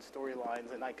different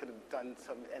storylines, and I could have done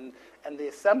some. And the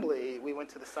assembly, we went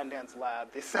to the Sundance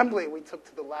lab. The assembly we took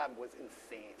to the lab was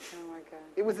insane. Oh my God!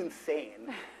 It was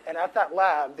insane. And at that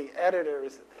lab, the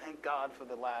editors, thank God for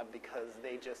the lab, because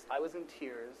I was in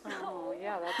tears. Oh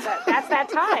yeah, that's that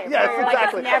time. Yes, where you're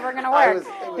exactly. It's never gonna work.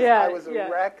 I was a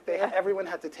wreck. Everyone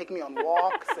had to take me on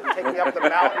walks and take me up the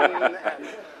mountain, and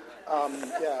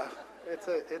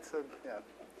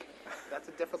that's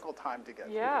a difficult time to get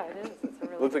through. Yeah, it is. It's a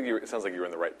really It sounds like you were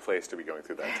in the right place to be going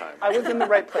through that time. I was in the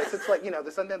right place. It's the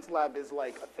Sundance Lab is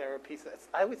like a therapy.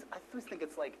 I always think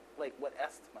it's like what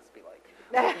EST must be like.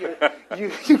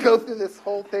 You go through this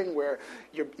whole thing where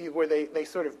they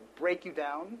sort of break you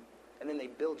down, and then they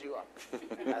build you up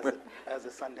as a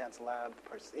Sundance Lab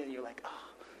person, and you're like,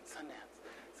 Sundance.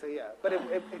 So but it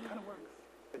kind of works.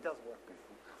 It does work.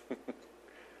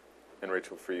 And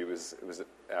Rachel, for you, was it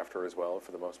after as well,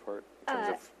 for the most part? In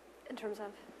terms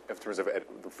of? In terms of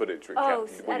the footage.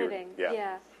 Editing.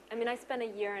 Yeah. I mean, I spent a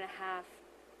year and a half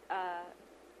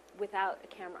without a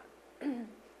camera,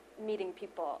 meeting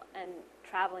people and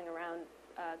traveling around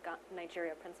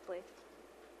Nigeria principally,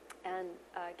 and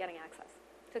getting access.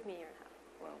 It took me a year and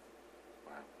a half.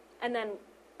 Wow. And then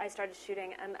I started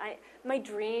shooting, and my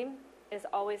dream is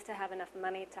always to have enough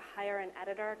money to hire an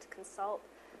editor to consult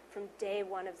from day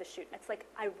one of the shoot. It's like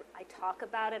I talk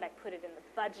about it, I put it in the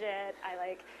budget,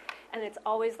 and it's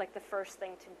always the first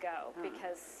thing to go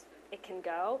because it can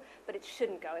go, but it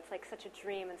shouldn't go. It's such a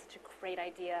dream and such a great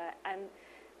idea, and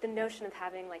the notion of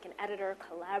having an editor,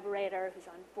 collaborator who's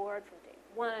on board from day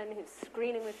one, who's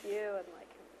screening with you,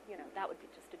 and that would be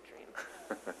just a dream.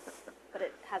 But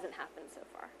it hasn't happened so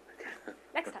far.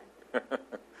 Next time.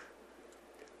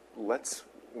 Let's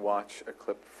watch a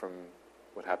clip from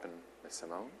What Happened, Miss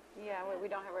Simone. Yeah, we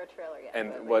don't have our trailer yet.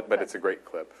 And but it's a great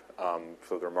clip.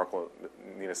 So the remarkable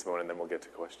Nina Simone, and then we'll get to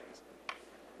questions.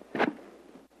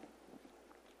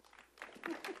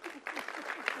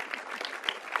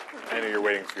 I know you're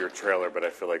waiting for your trailer, but I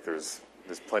feel like there's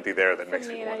plenty there that makes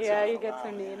me want to. Yeah, you get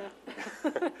some Nina.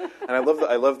 And I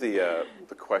love the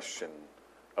question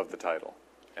of the title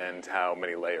and how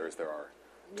many layers there are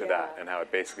to that, and how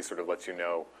it basically sort of lets you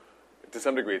know. To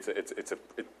some degree,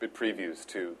 it previews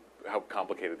to how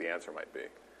complicated the answer might be.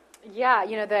 Yeah,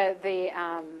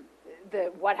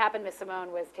 the What Happened, Miss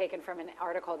Simone was taken from an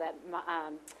article that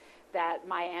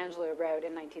Maya Angelou wrote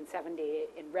in 1970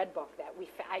 in Red Book that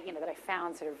that I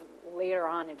found sort of later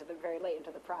on very late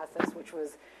into the process, which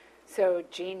was so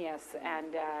genius.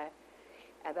 And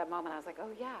at that moment, I was like, oh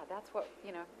yeah, that's what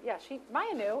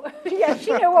Maya knew. Yeah,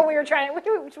 she knew what we were trying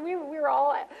to. We were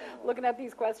all looking at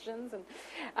these questions, and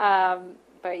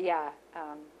but yeah,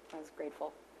 I was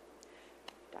grateful,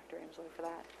 Dr. Angelou, for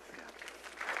that.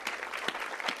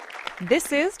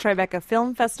 This is Tribeca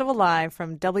Film Festival Live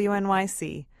from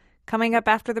WNYC. Coming up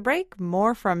after the break,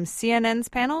 more from CNN's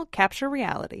panel, Capture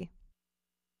Reality.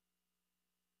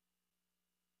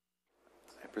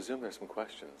 I presume there's some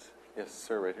questions. Yes,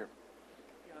 sir, right here.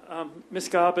 Ms.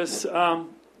 Garbus, Where are we?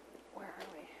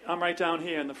 I'm right down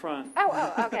here in the front.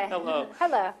 Oh, okay. Hello.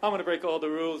 Hello. I'm going to break all the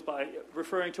rules by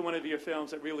referring to one of your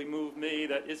films that really moved me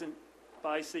that isn't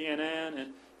by CNN and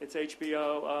it's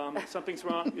HBO. Something's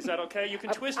wrong. Is that okay? You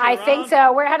can twist it around. I think so.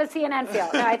 How does CNN feel?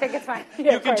 No, I think it's fine.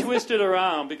 Yeah, you can twist it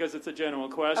around because it's a general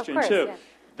question, of course, too. Yeah.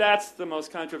 That's the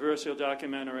most controversial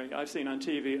documentary I've seen on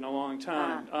TV in a long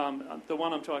time. The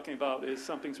one I'm talking about is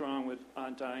Something's Wrong with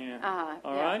Aunt Diane.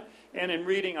 All right? And in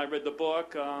reading, I read the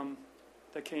book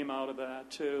that came out of that,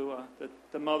 too, that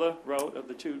the mother wrote of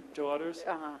the two daughters.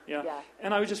 Yeah.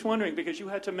 And I was just wondering, because you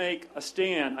had to make a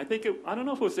stand. I don't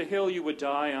know if it was the hill you would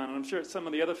die on, and I'm sure some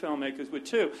of the other filmmakers would,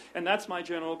 too. And that's my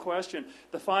general question.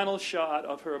 The final shot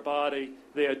of her body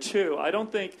there, too. I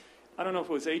don't know if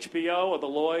it was HBO or the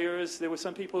lawyers. There were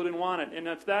some people who didn't want it. And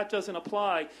if that doesn't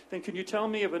apply, then can you tell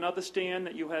me of another stand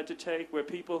that you had to take where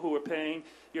people who were paying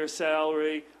your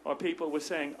salary or people were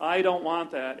saying, I don't want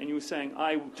that, and you were saying,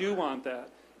 I do want that?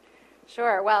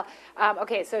 Sure. Well,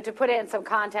 okay, so to put it in some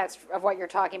context of what you're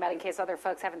talking about, in case other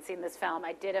folks haven't seen this film,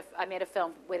 I made a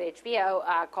film with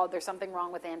HBO called There's Something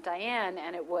Wrong with Aunt Diane,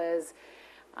 and it was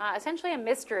essentially a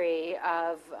mystery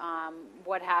of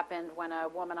what happened when a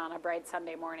woman on a bright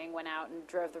Sunday morning went out and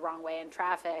drove the wrong way in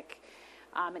traffic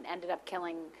and ended up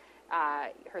killing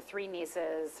her three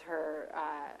nieces, her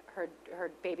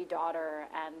baby daughter,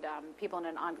 and people in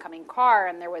an oncoming car.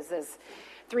 And there was this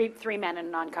three men in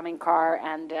an oncoming car,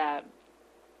 and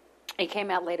it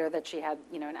came out later that she had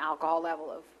an alcohol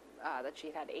level of that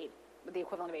she had the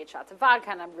equivalent of 8 shots of vodka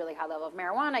and a really high level of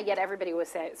marijuana, yet everybody was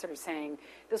sort of saying,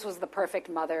 this was the perfect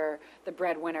mother, the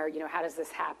breadwinner, how does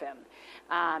this happen?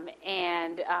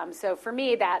 So for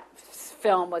me, that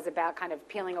film was about kind of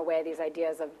peeling away these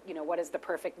ideas of, what is the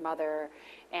perfect mother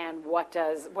and what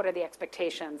are the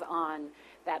expectations on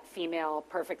that female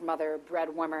perfect mother,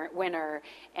 breadwinner,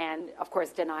 and of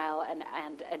course denial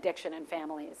and addiction in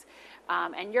families.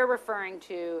 And you're referring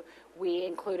to, we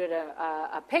included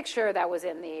a picture that was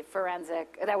in the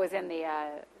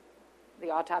the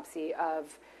autopsy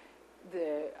of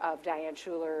Diane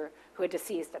Schuler, who had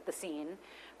deceased at the scene.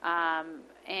 Actually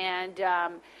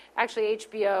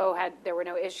HBO there were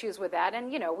no issues with that.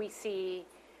 And,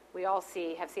 we all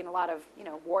have seen a lot of,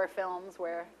 war films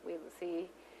where we see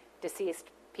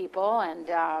deceased people, and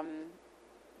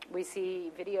we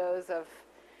see videos of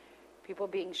people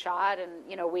being shot, and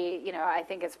I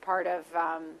think it's part of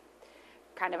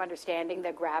kind of understanding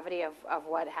the gravity of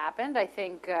what happened. I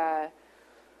think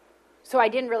so. I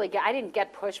didn't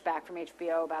get pushback from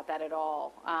HBO about that at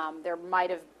all. There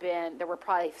were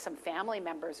probably some family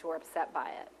members who were upset by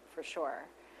it, for sure.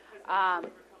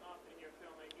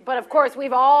 But of course,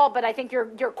 but I think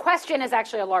your question is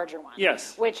actually a larger one.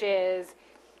 Yes. Which is,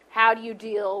 how do you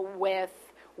deal with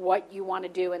what you want to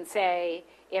do and say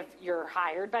if you're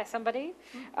hired by somebody?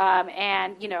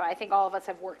 And, I think all of us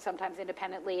have worked sometimes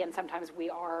independently, and sometimes we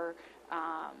are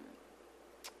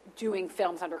doing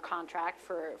films under contract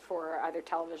for either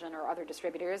television or other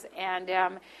distributors. And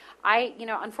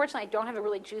unfortunately, I don't have a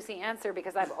really juicy answer,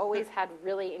 because I've always had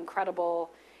really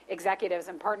incredible executives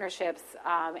and partnerships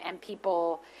and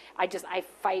people. I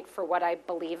fight for what I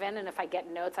believe in, and if I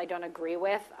get notes I don't agree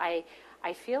with, I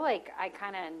feel like I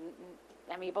kind of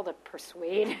am able to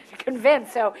persuade,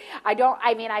 convince. So I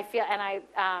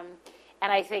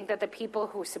think that the people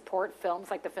who support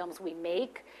films, like the films we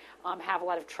make, have a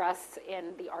lot of trust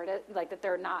in the artist, like that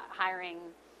they're not hiring,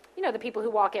 the people who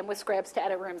walk in with scripts to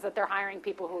edit rooms, that they're hiring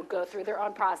people who go through their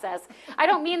own process. I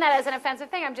don't mean that as an offensive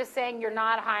thing. I'm just saying you're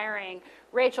not hiring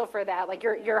Rachel for that. Like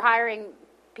you're hiring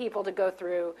people to go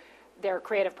through their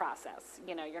creative process,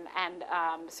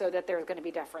 so that there's going to be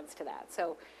deference to that.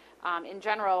 So, in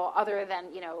general, other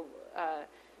than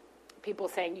people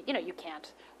saying you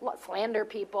can't slander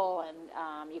people, and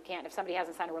you can't, if somebody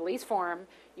hasn't signed a release form,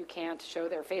 you can't show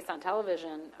their face on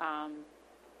television.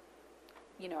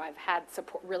 I've had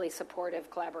really supportive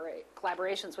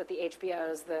collaborations with the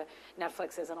HBOs, the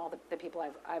Netflixes, and all the people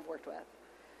I've worked with.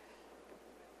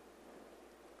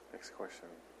 Next question.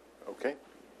 Okay.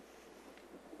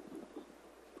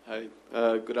 Hi,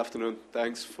 good afternoon.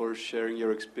 Thanks for sharing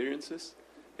your experiences.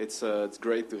 It's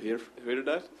great to hear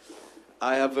that.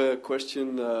 I have a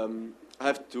question. I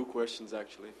have two questions,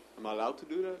 actually. Am I allowed to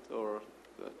do that, or?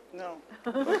 No.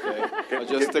 Okay, I'll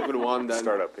just stick with one then.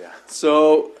 Start up, yeah.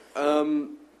 So,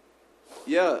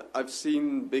 I've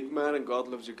seen Big Man and God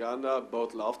Loves Uganda.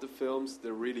 Both love the films.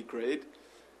 They're really great.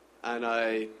 And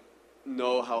I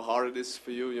know how hard it is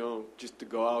for you, just to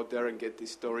go out there and get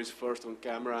these stories first on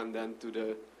camera and then to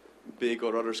the big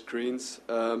or other screens.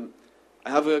 I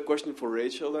have a question for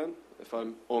Rachel then, if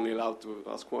I'm only allowed to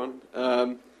ask one.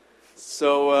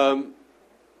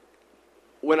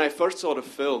 When I first saw the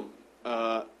film,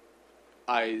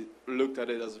 I looked at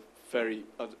it as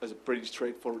a pretty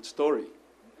straightforward story.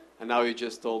 And now you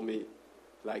just told me,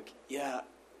 like, yeah,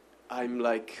 I'm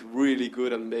like really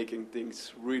good at making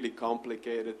things really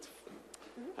complicated.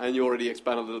 And you already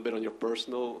expanded a little bit on your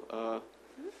personal.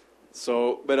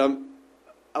 But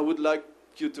I would like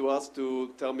you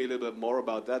to tell me a little bit more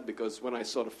about that, because when I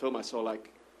saw the film, I saw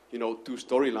two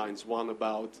storylines, one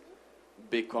about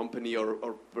big company or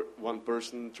one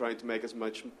person trying to make as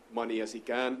much money as he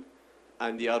can,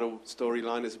 and the other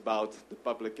storyline is about the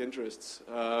public interests.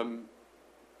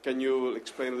 Can you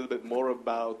explain a little bit more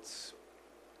about,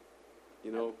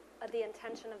 the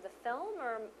intention of the film,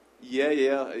 or?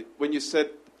 Yeah. When you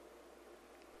said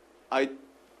I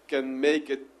can make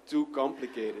it too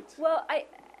complicated. Well,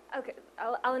 okay,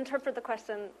 I'll interpret the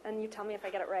question, and you tell me if I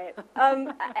get it right.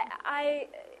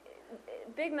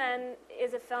 Big Men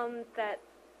is a film that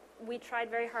we tried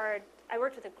very hard. I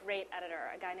worked with a great editor,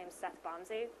 a guy named Seth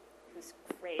Bomsey, who's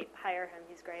great. Hire him,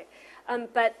 he's great.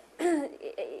 But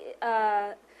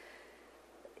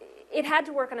it had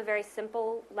to work on a very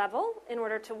simple level in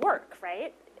order to work,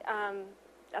 right?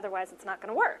 Otherwise, it's not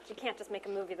going to work. You can't just make a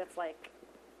movie that's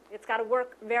it's got to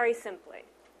work very simply.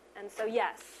 And so,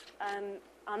 yes,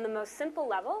 on the most simple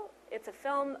level, it's a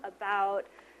film about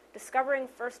discovering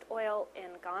first oil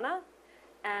in Ghana,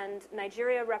 and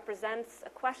Nigeria represents a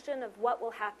question of what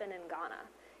will happen in Ghana.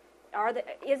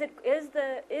 Is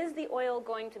the oil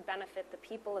going to benefit the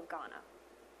people of Ghana?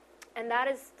 And that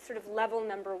is sort of level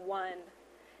number one,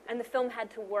 and the film had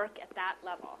to work at that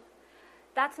level.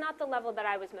 That's not the level that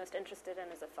I was most interested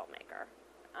in as a filmmaker.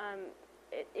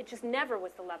 It just never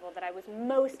was the level that I was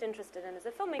most interested in as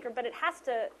a filmmaker, but it has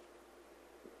to,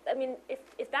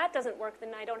 if that doesn't work,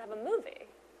 then I don't have a movie.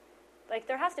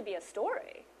 There has to be a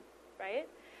story, right?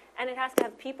 And it has to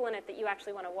have people in it that you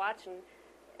actually want to watch, and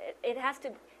it has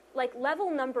to, level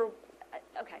number,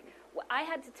 okay, I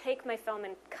had to take my film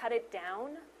and cut it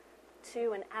down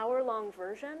to an hour-long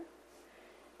version,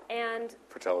 and...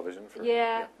 For television?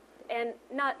 Yeah, and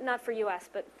not for U.S.,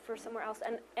 but for somewhere else,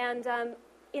 and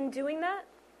in doing that,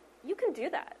 you can do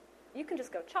that. You can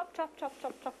just go chop, chop, chop,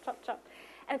 chop, chop, chop, chop.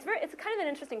 And it's kind of an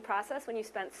interesting process when you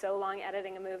spent so long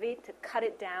editing a movie to cut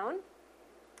it down,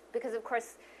 because of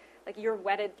course, you're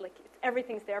wedded,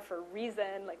 everything's there for a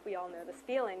reason, we all know this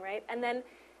feeling, right? And then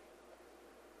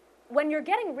when you're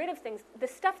getting rid of things, the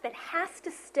stuff that has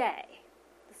to stay,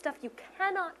 the stuff you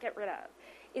cannot get rid of,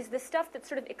 is the stuff that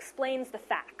sort of explains the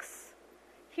facts.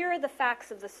 Here are the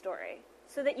facts of the story,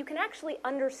 so that you can actually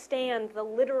understand the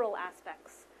literal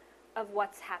aspects of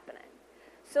what's happening.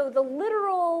 So the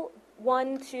literal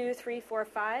 1, 2, 3, 4,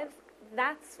 5,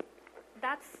 that's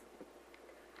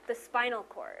the spinal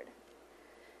cord.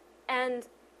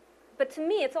 But to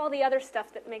me, it's all the other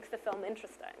stuff that makes the film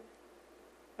interesting.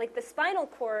 The spinal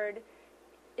cord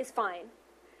is fine,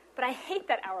 but I hate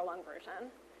that hour-long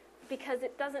version, because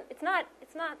it's not,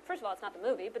 first of all, it's not the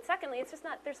movie, but secondly, it's just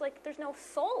not, there's no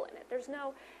soul in it. There's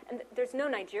no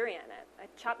Nigeria in it. I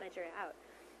chopped Nigeria out.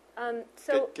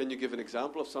 Can you give an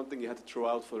example of something you had to throw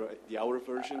out for the hour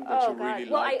version that you really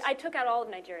liked? Well, I took out all of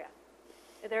Nigeria.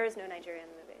 There is no Nigeria in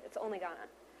the movie. It's only Ghana.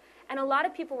 And a lot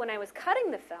of people, when I was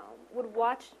cutting the film, would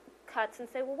watch cuts and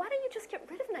say, well, why don't you just get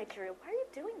rid of Nigeria? Why are you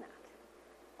doing that?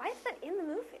 Why is that in the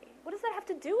movie? What does that have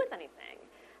to do with anything?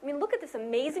 Look at this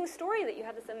amazing story that you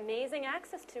have this amazing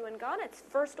access to in Ghana. It's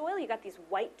first oil. You got these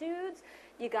white dudes.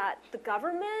 You got the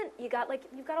government. You've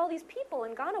got all these people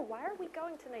in Ghana. Why are we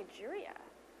going to Nigeria?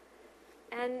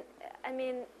 And,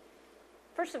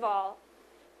 first of all,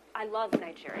 I love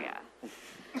Nigeria.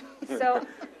 So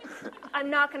I'm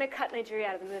not going to cut Nigeria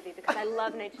out of the movie because I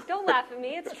love Nigeria. Don't laugh at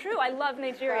me. It's true. I love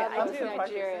Nigeria. I do.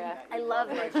 I love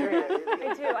Nigeria.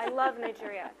 I do. I love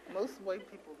Nigeria. Most white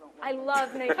people don't like I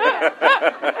love Nigeria.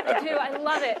 I do. I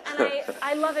love it. And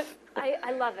I love it.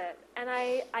 I love it. And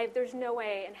there's no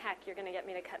way in heck you're going to get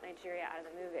me to cut Nigeria out of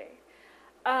the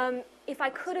movie. If I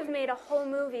could have made a whole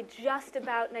movie just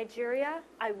about Nigeria,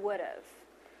 I would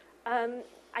have.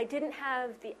 I didn't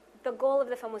have the goal of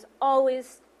the film was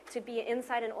always to be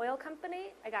inside an oil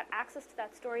company. I got access to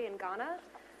that story in Ghana.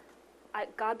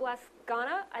 God bless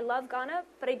Ghana. I love Ghana,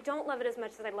 but I don't love it as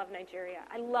much as I love Nigeria.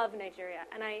 I love Nigeria,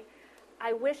 and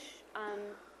I wish.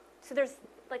 So there's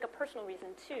a personal reason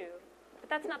too, but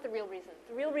that's not the real reason.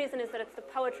 The real reason is that it's the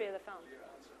poetry of the film.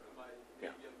 Yeah.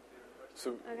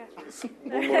 So okay.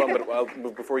 we'll move on,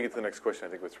 but before we get to the next question, I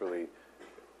think what's really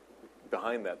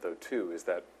behind that, though, too, is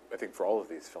that I think for all of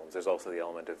these films, there's also the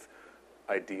element of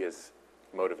ideas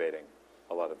motivating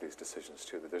a lot of these decisions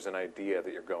too. That there's an idea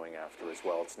that you're going after as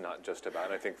well. It's not just about.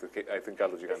 And I think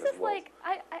God Loves Uganda This as is well. like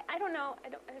I don't know. I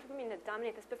don't mean to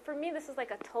dominate this, but for me, this is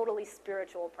like a totally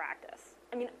spiritual practice.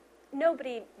 I mean,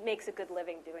 nobody makes a good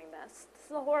living doing this. This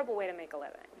is a horrible way to make a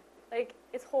living. Like,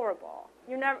 it's horrible.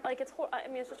 You're never like it's. I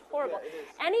mean, it's just horrible. Yeah, it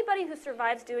is. Anybody who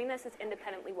survives doing this is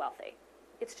independently wealthy.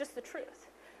 It's just the truth.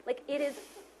 Like, it is.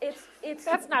 It's.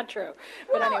 That's not true.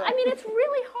 But Well, anyway. I mean, it's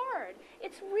really hard.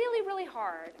 It's really, really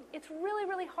hard. It's really,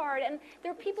 really hard. And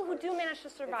there are people who do manage to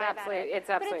survive at it. It's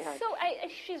absolutely but it's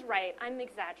hard. she's right. I'm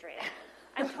exaggerating.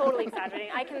 I'm totally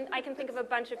exaggerating. I can think of a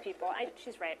bunch of people.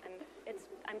 She's right.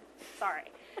 I'm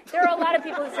sorry. There are a lot of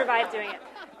people who survive doing it.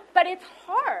 But it's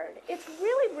hard. It's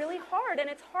really, really hard. And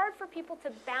it's hard for people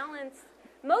to balance.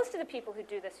 Most of the people who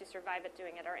do this, who survive at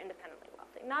doing it, are independently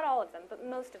wealthy. Not all of them, but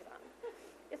most of them.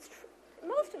 It's true.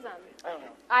 Most of them.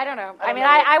 I don't know. I mean,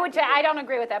 I would say I don't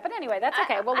agree with that. But anyway, that's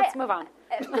okay. Well, let's move on.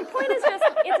 The point is just,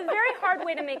 it's a very hard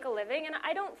way to make a living, and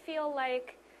I don't feel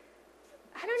like,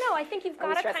 I don't know, I think you've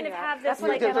got to kind of have this,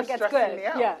 like, You're that's just good. stressing me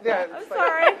out. Yeah. I'm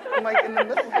sorry. I'm like in the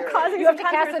middle here. You have to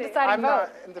cast the deciding I'm vote.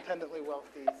 not independently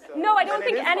wealthy. So. No, I don't And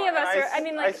think it is any of hard. us are. I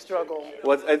mean, like, I struggle.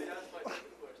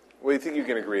 Well, I think you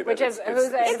can agree that Which is it's who's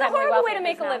it's a independently horrible way wealthy to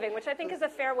make a and living, which I think is a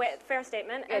fair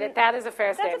statement. And that is a fair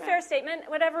that's statement. a fair statement.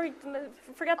 Whatever,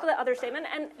 forget the other statement.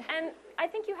 And I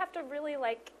think you have to really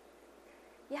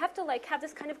have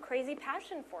this kind of crazy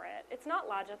passion for it. It's not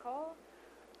logical.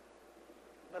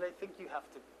 But I think you have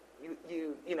to,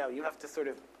 you have to sort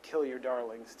of kill your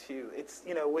darlings too. It's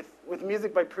with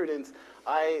Music by Prudence,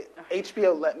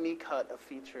 HBO let me cut a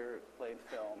feature-length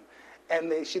film.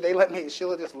 And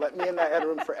Sheila just let me in that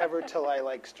editing room forever till I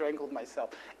like strangled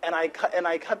myself. And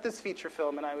I cut this feature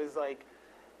film, and I was like,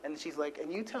 and she's like,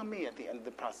 and you tell me at the end of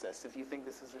the process if you think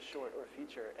this is a short or a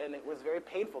feature. And it was very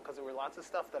painful because there were lots of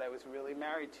stuff that I was really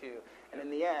married to. And in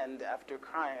the end, after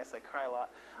crying, I cry a lot.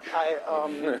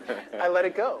 I let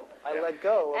it go. I let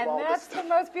go of all this that's stuff. the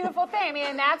most beautiful thing. I mean,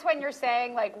 and that's when you're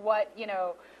saying like what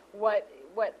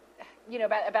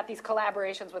about these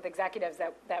collaborations with executives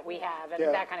that we have and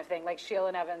that kind of thing. Like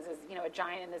Sheila Evans is, a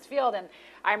giant in this field. And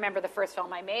I remember the first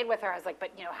film I made with her, I was like,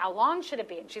 but, how long should it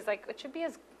be? And she's like, it should be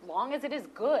as long as it is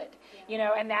good,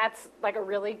 and that's like a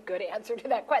really good answer to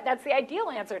that question. That's the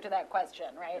ideal answer to that question,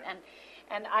 right? Yeah.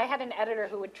 And I had an editor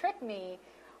who would trick me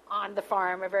on the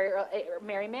farm,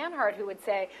 Mary Manhart, who would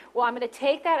say, well, I'm going to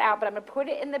take that out, but I'm going to put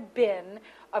it in the bin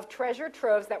of treasure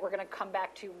troves that we're going to come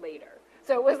back to later.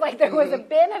 So it was like there was a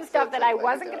bin of stuff that I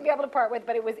wasn't going to be able to part with,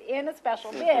 but it was in a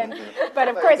special bin. But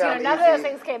of course, none of those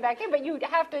things came back in. But you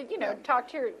have to, talk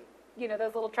to your,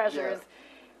 those little treasures.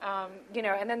 Yeah.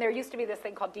 And then there used to be this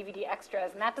thing called DVD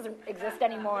extras, and that doesn't exist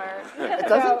anymore. It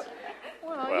doesn't?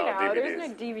 Well, there's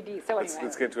no DVD. So anyway.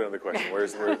 Let's get to another question.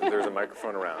 There's a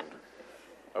microphone around.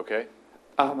 Okay.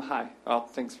 Hi. Well,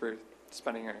 thanks for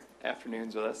spending your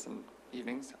afternoons with us and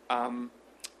evenings.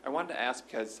 I wanted to ask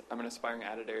because I'm an aspiring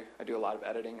editor. I do a lot of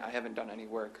editing. I haven't done any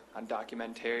work on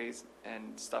documentaries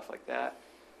and stuff like that,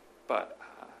 but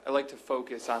I like to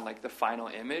focus on like the final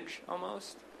image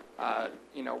almost.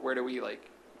 Where do we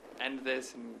like end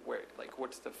this, and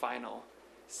what's the final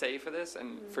say for this?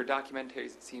 And for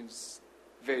documentaries, it seems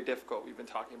very difficult. We've been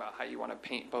talking about how you want to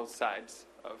paint both sides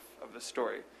of the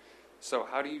story. So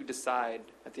how do you decide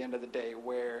at the end of the day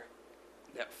where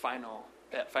that final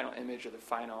image or the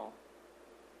final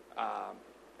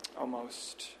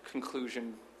almost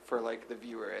conclusion for like the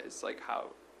viewer is, like how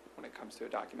when it comes to a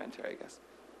documentary, I guess?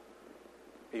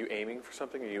 Are you aiming for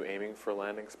something? Are you aiming for a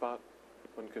landing spot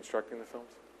when constructing the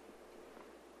films?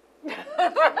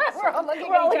 We're all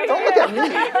looking at each other. Don't look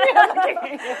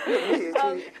at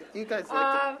me. You guys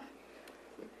like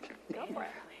Go for it.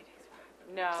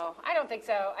 No, I don't think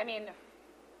so. I mean,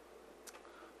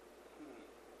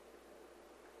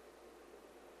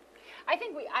 I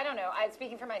think I don't know.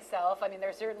 Speaking for myself, I mean,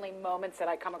 there's certainly moments that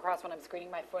I come across when I'm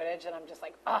screening my footage, and I'm just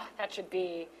like, that should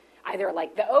be either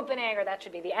like the opening, or that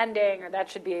should be the ending, or that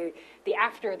should be the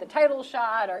after the title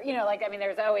shot, or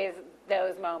there's always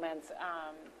those moments.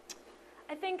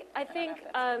 I think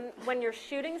when you're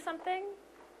shooting something,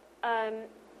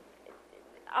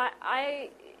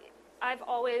 I've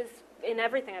always, in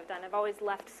everything I've done, I've always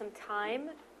left some time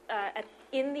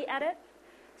in the edit.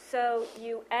 So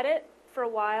you edit for a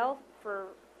while,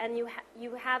 and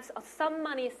you have some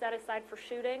money set aside for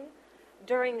shooting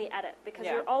during the edit, because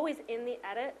you're always in the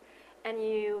edit, and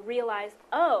you realize,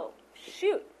 oh,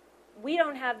 shoot, we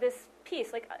don't have this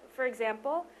piece. Like, for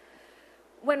example,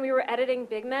 when we were editing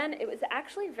Big Men, it was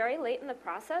actually very late in the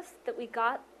process that we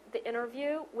got the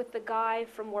interview with the guy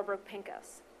from Warburg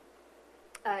Pincus.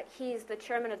 He's the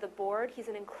chairman of the board. He's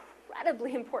an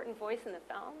incredibly important voice in the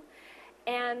film.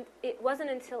 And it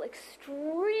wasn't until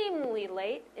extremely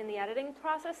late in the editing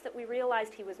process that we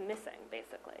realized he was missing,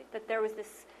 basically. That there was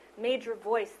this major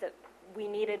voice that we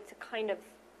needed to kind of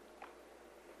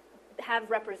have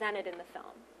represented in the film.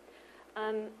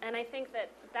 And I think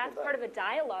that that's part of a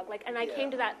dialogue. And I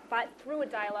came to that through a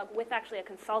dialogue with actually a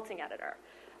consulting editor,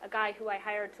 a guy who I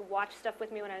hired to watch stuff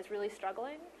with me when I was really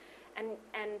struggling.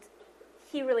 And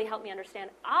he really helped me understand,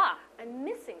 I'm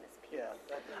missing this piece. Yeah,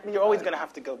 I mean, you're always going to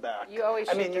have to go back. You always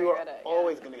should you're your edit.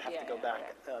 always going to have to go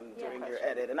back during your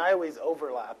edit. And I always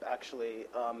overlap, actually.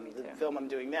 The film I'm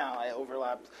doing now, I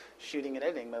overlap shooting and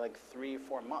editing by like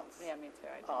 3-4 months. Yeah, me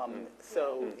too.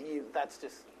 So that's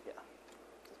just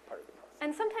part of the process.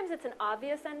 And sometimes it's an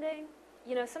obvious ending.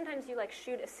 Sometimes you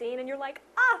shoot a scene and you're like,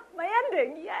 my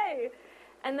ending, yay!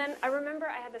 And then I remember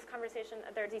I had this conversation.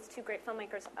 There are these two great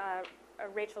filmmakers,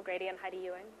 Rachel Grady and Heidi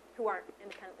Ewing, who aren't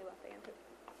independently wealthy and who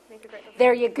make a great film.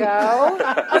 There you go.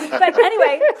 But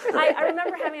anyway, I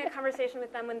remember having a conversation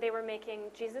with them when they were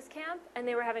making Jesus Camp, and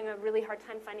they were having a really hard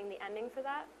time finding the ending for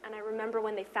that. And I remember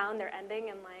when they found their ending,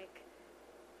 and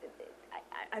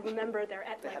I remember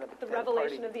the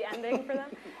revelation of the ending for them.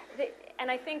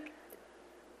 And I think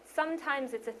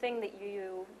sometimes it's a thing that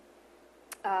you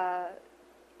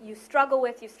struggle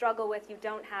with, you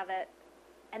don't have it,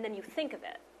 and then you think of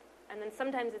it. And then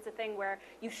sometimes it's a thing where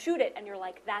you shoot it and you're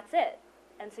like, that's it.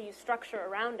 And so you structure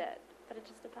around it. But it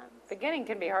just depends. Beginning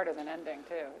can be harder than ending,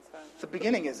 too. The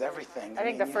beginning is everything. I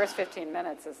think the first 15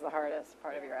 minutes is the hardest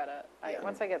part of your edit.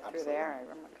 Once I get through there, I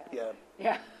remember.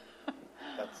 Yeah.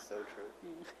 That's so true.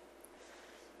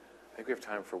 I think we have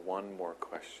time for one more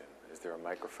question. Is there a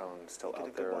microphone still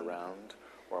out there around?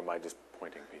 Or am I just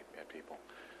pointing at people?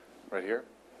 Right here?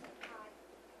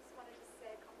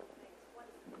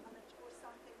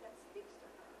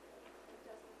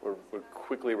 We're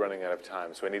quickly running out of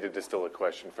time, so I need to distill a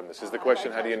question from this. Is the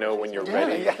question, how do you know when you're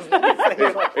ready? How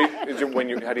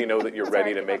do you know that you're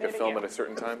ready to make a film at a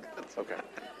certain time? Okay.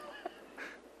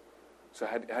 So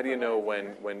how do you know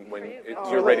when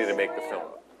you're ready to make the film?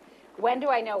 When do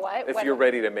I know what? If you're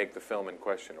ready to make the film in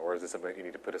question, or is it something that you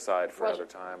need to put aside for another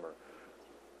time? Or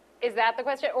is that the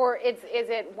question, or is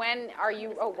it when are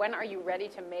you ready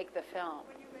to make the film?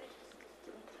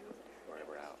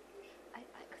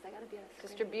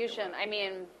 Distribution. I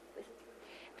mean,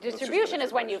 distribution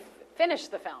is when you finish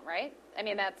the film, right? I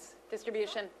mean, that's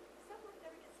distribution.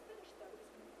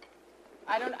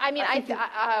 I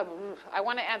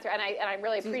want to answer, and I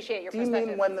really appreciate your perspective. Do you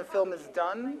mean when the film is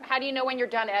done? How do you know when you're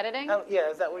done editing?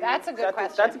 Is that what That's a good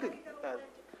question. That's a good.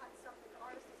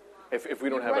 If we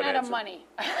don't have run an out answer. of money.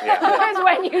 That's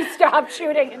when you stop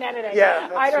shooting and editing. Yeah,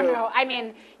 that's I don't true. know. I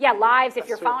mean, lives, if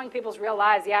you're following people's real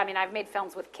lives, I mean, I've made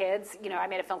films with kids. I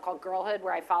made a film called Girlhood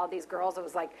where I followed these girls. It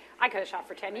was like, I could have shot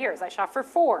for 10 years. I shot for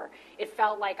 4. It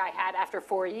felt like I had, after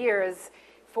 4 years,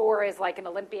 4 is like an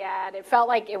Olympiad. It felt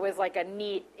like it was like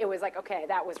it was like, okay,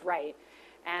 that was right.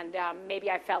 And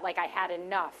maybe I felt like I had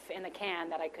enough in the can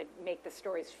that I could make the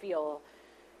stories feel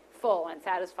full and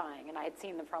satisfying, and I had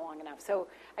seen them for long enough. So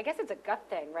I guess it's a gut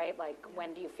thing, right? Like,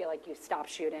 when do you feel like you stop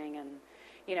shooting? And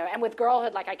and with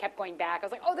Girlhood, I kept going back. I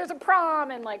was like, oh, there's a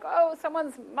prom, and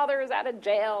someone's mother is out of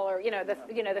jail, or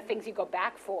the things you go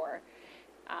back for.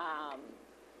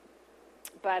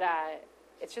 But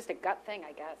it's just a gut thing,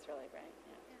 I guess, really, right?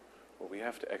 Yeah. Well, we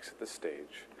have to exit the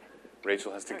stage.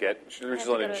 Rachel has to Rachel's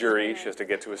on a jury. She has to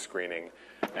get to a screening.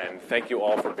 And thank you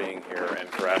all for being here and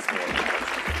for asking all the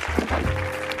questions.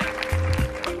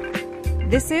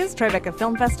 This is Tribeca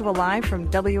Film Festival Live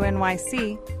from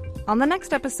WNYC. On the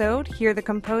next episode, hear the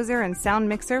composer and sound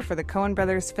mixer for the Coen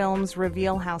Brothers films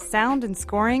reveal how sound and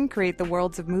scoring create the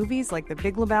worlds of movies like The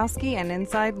Big Lebowski and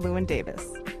Inside Llewyn Davis.